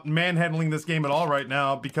bad about manhandling this game at all right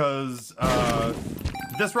now because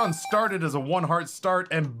this run started as a 1 heart start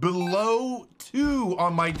and below 2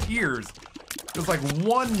 on my tiers. It was like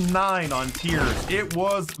 1-9 on tiers. It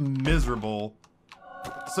was miserable.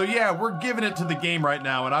 So yeah, we're giving it to the game right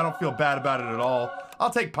now and I don't feel bad about it at all.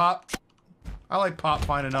 I'll take Pop. I like Pop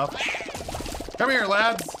fine enough. Come here,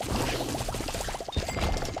 lads.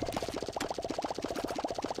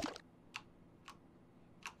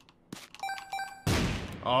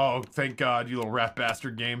 Oh, thank God, you little rat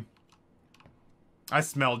bastard game. I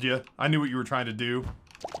smelled you. I knew what you were trying to do.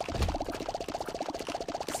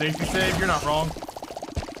 Safety save, you're not wrong.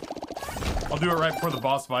 I'll do it right before the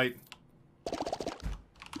boss fight.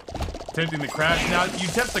 Tempting the crash. Now, you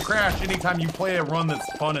tempt the crash anytime you play a run that's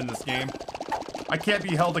fun in this game. I can't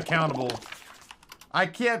be held accountable. I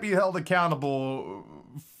can't be held accountable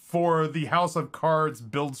for the House of Cards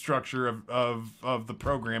build structure of the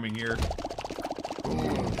programming here.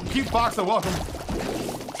 Cute Foxa, welcome.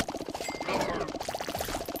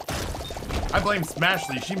 I blame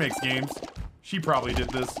Smashly, she makes games. She probably did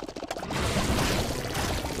this.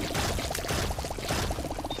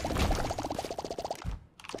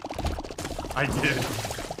 I did.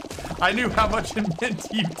 I knew how much it meant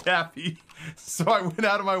to you, Taffy, so I went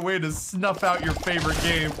out of my way to snuff out your favorite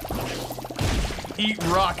game. Eat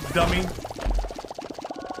rock, dummy.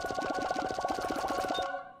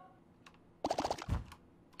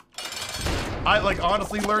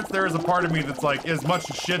 Honestly, Lurts, there is a part of me that's like, as much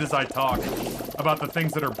shit as I talk about the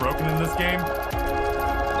things that are broken in this game,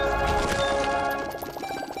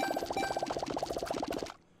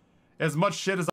 as much shit as